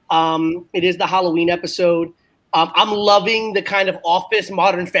 It is the Halloween episode. I'm loving the kind of Office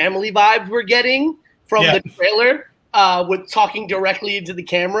Modern Family vibes we're getting from the trailer with talking directly into the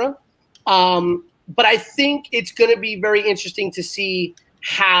camera. But I think it's going to be very interesting to see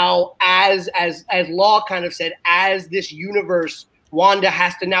how, as Law kind of said, as this universe, Wanda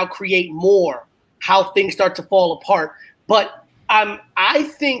has to now create more, how things start to fall apart. But I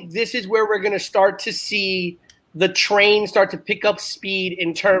think this is where we're going to start to see the train start to pick up speed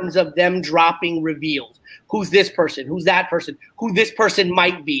in terms of them dropping reveals. Who's this person? Who's that person? Who this person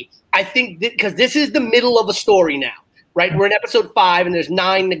might be. I think because this is the middle of a story now, right? We're in episode 5 and there's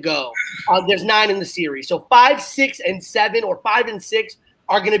 9 to go. There's 9 in the series. So 5, 6, and 7, or 5 and 6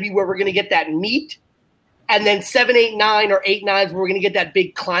 are going to be where we're going to get that meat. And then 7, 8, 9, or 8, 9 is where we're going to get that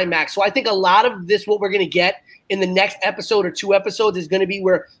big climax. So I think a lot of this, what we're going to get in the next episode or 2 episodes, is going to be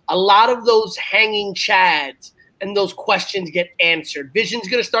where a lot of those hanging chads and those questions get answered. Vision's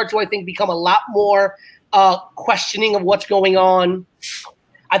going to start to, I think, become a lot more questioning of what's going on.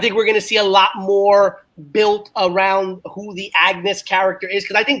 I think we're going to see a lot more built around who the Agnes character is,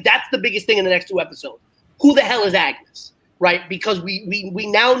 because I think that's the biggest thing in the next 2 episodes. Who the hell is Agnes, right? Because we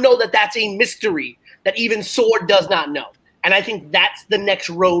now know that that's a mystery that even Sword does not know. And I think that's the next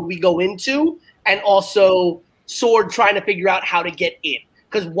road we go into, and also Sword trying to figure out how to get in,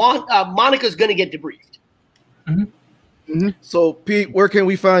 because Monica's going to get debriefed. Mm-hmm. Mm-hmm. So, Pete, where can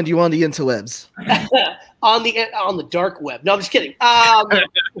we find you on the interwebs? on the dark web. No, I'm just kidding. Are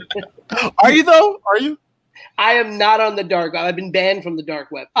you though? Are you? I am not on the dark web. I've been banned from the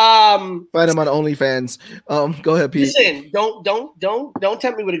dark web. Find him on OnlyFans. Go ahead, Pete. Listen, don't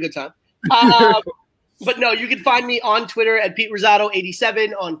tempt me with a good time. But no, you can find me on Twitter at Pete Rosado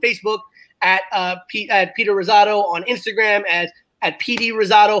 87, on Facebook at Peter Rosado, on Instagram at PD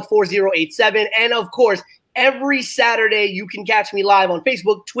Rosado 4087, and of course, every Saturday you can catch me live on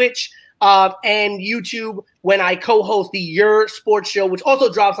Facebook, Twitch, and YouTube when I co-host the Your Sports Show, which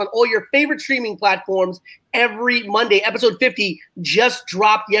also drops on all your favorite streaming platforms every Monday. Episode 50 just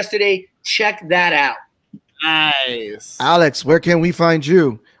dropped yesterday. Check that out. Nice. Alex, where can we find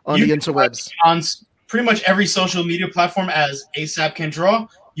you on the interwebs? On pretty much every social media platform as ASAP Can Draw.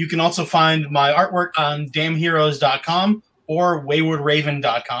 You can also find my artwork on damnheroes.com or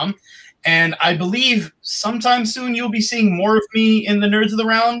waywardraven.com. And I believe sometime soon you'll be seeing more of me in the Nerds of the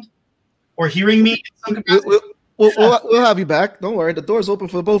Round, or hearing me in some capacity. We'll have you back. Don't worry, the door's open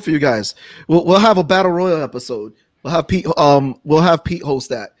for both of you guys. We'll have a battle royal episode. We'll have Pete. We'll have Pete host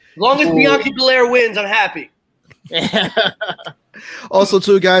that. As long as Bianca Belair wins, I'm happy. Also,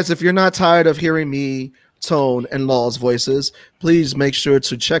 too, guys, if you're not tired of hearing me Tone, and Law's voices. Please make sure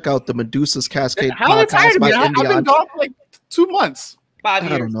to check out the Medusa's Cascade How are they tired podcast of by me? I've been Indian. gone for like 2 months. 5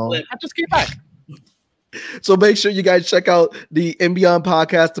 years. I don't know. I just came back. So make sure you guys check out the Beyond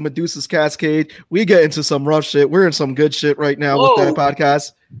podcast, the Medusa's Cascade. We get into some rough shit. We're in some good shit right now with that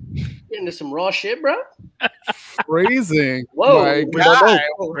podcast. Get into some raw shit, bro. Phrasing. Whoa. My We don't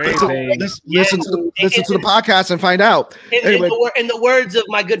know. Phrasing. Listen to the podcast and find out. Anyway. In the words of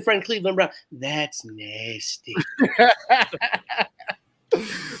my good friend Cleveland Brown, that's nasty.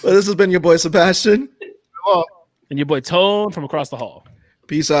 Well, this has been your boy Sebastian. And your boy Tone from across the hall.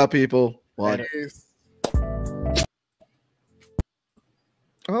 Peace out, people. One.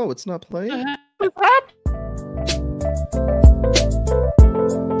 Oh, it's not playing? What happened?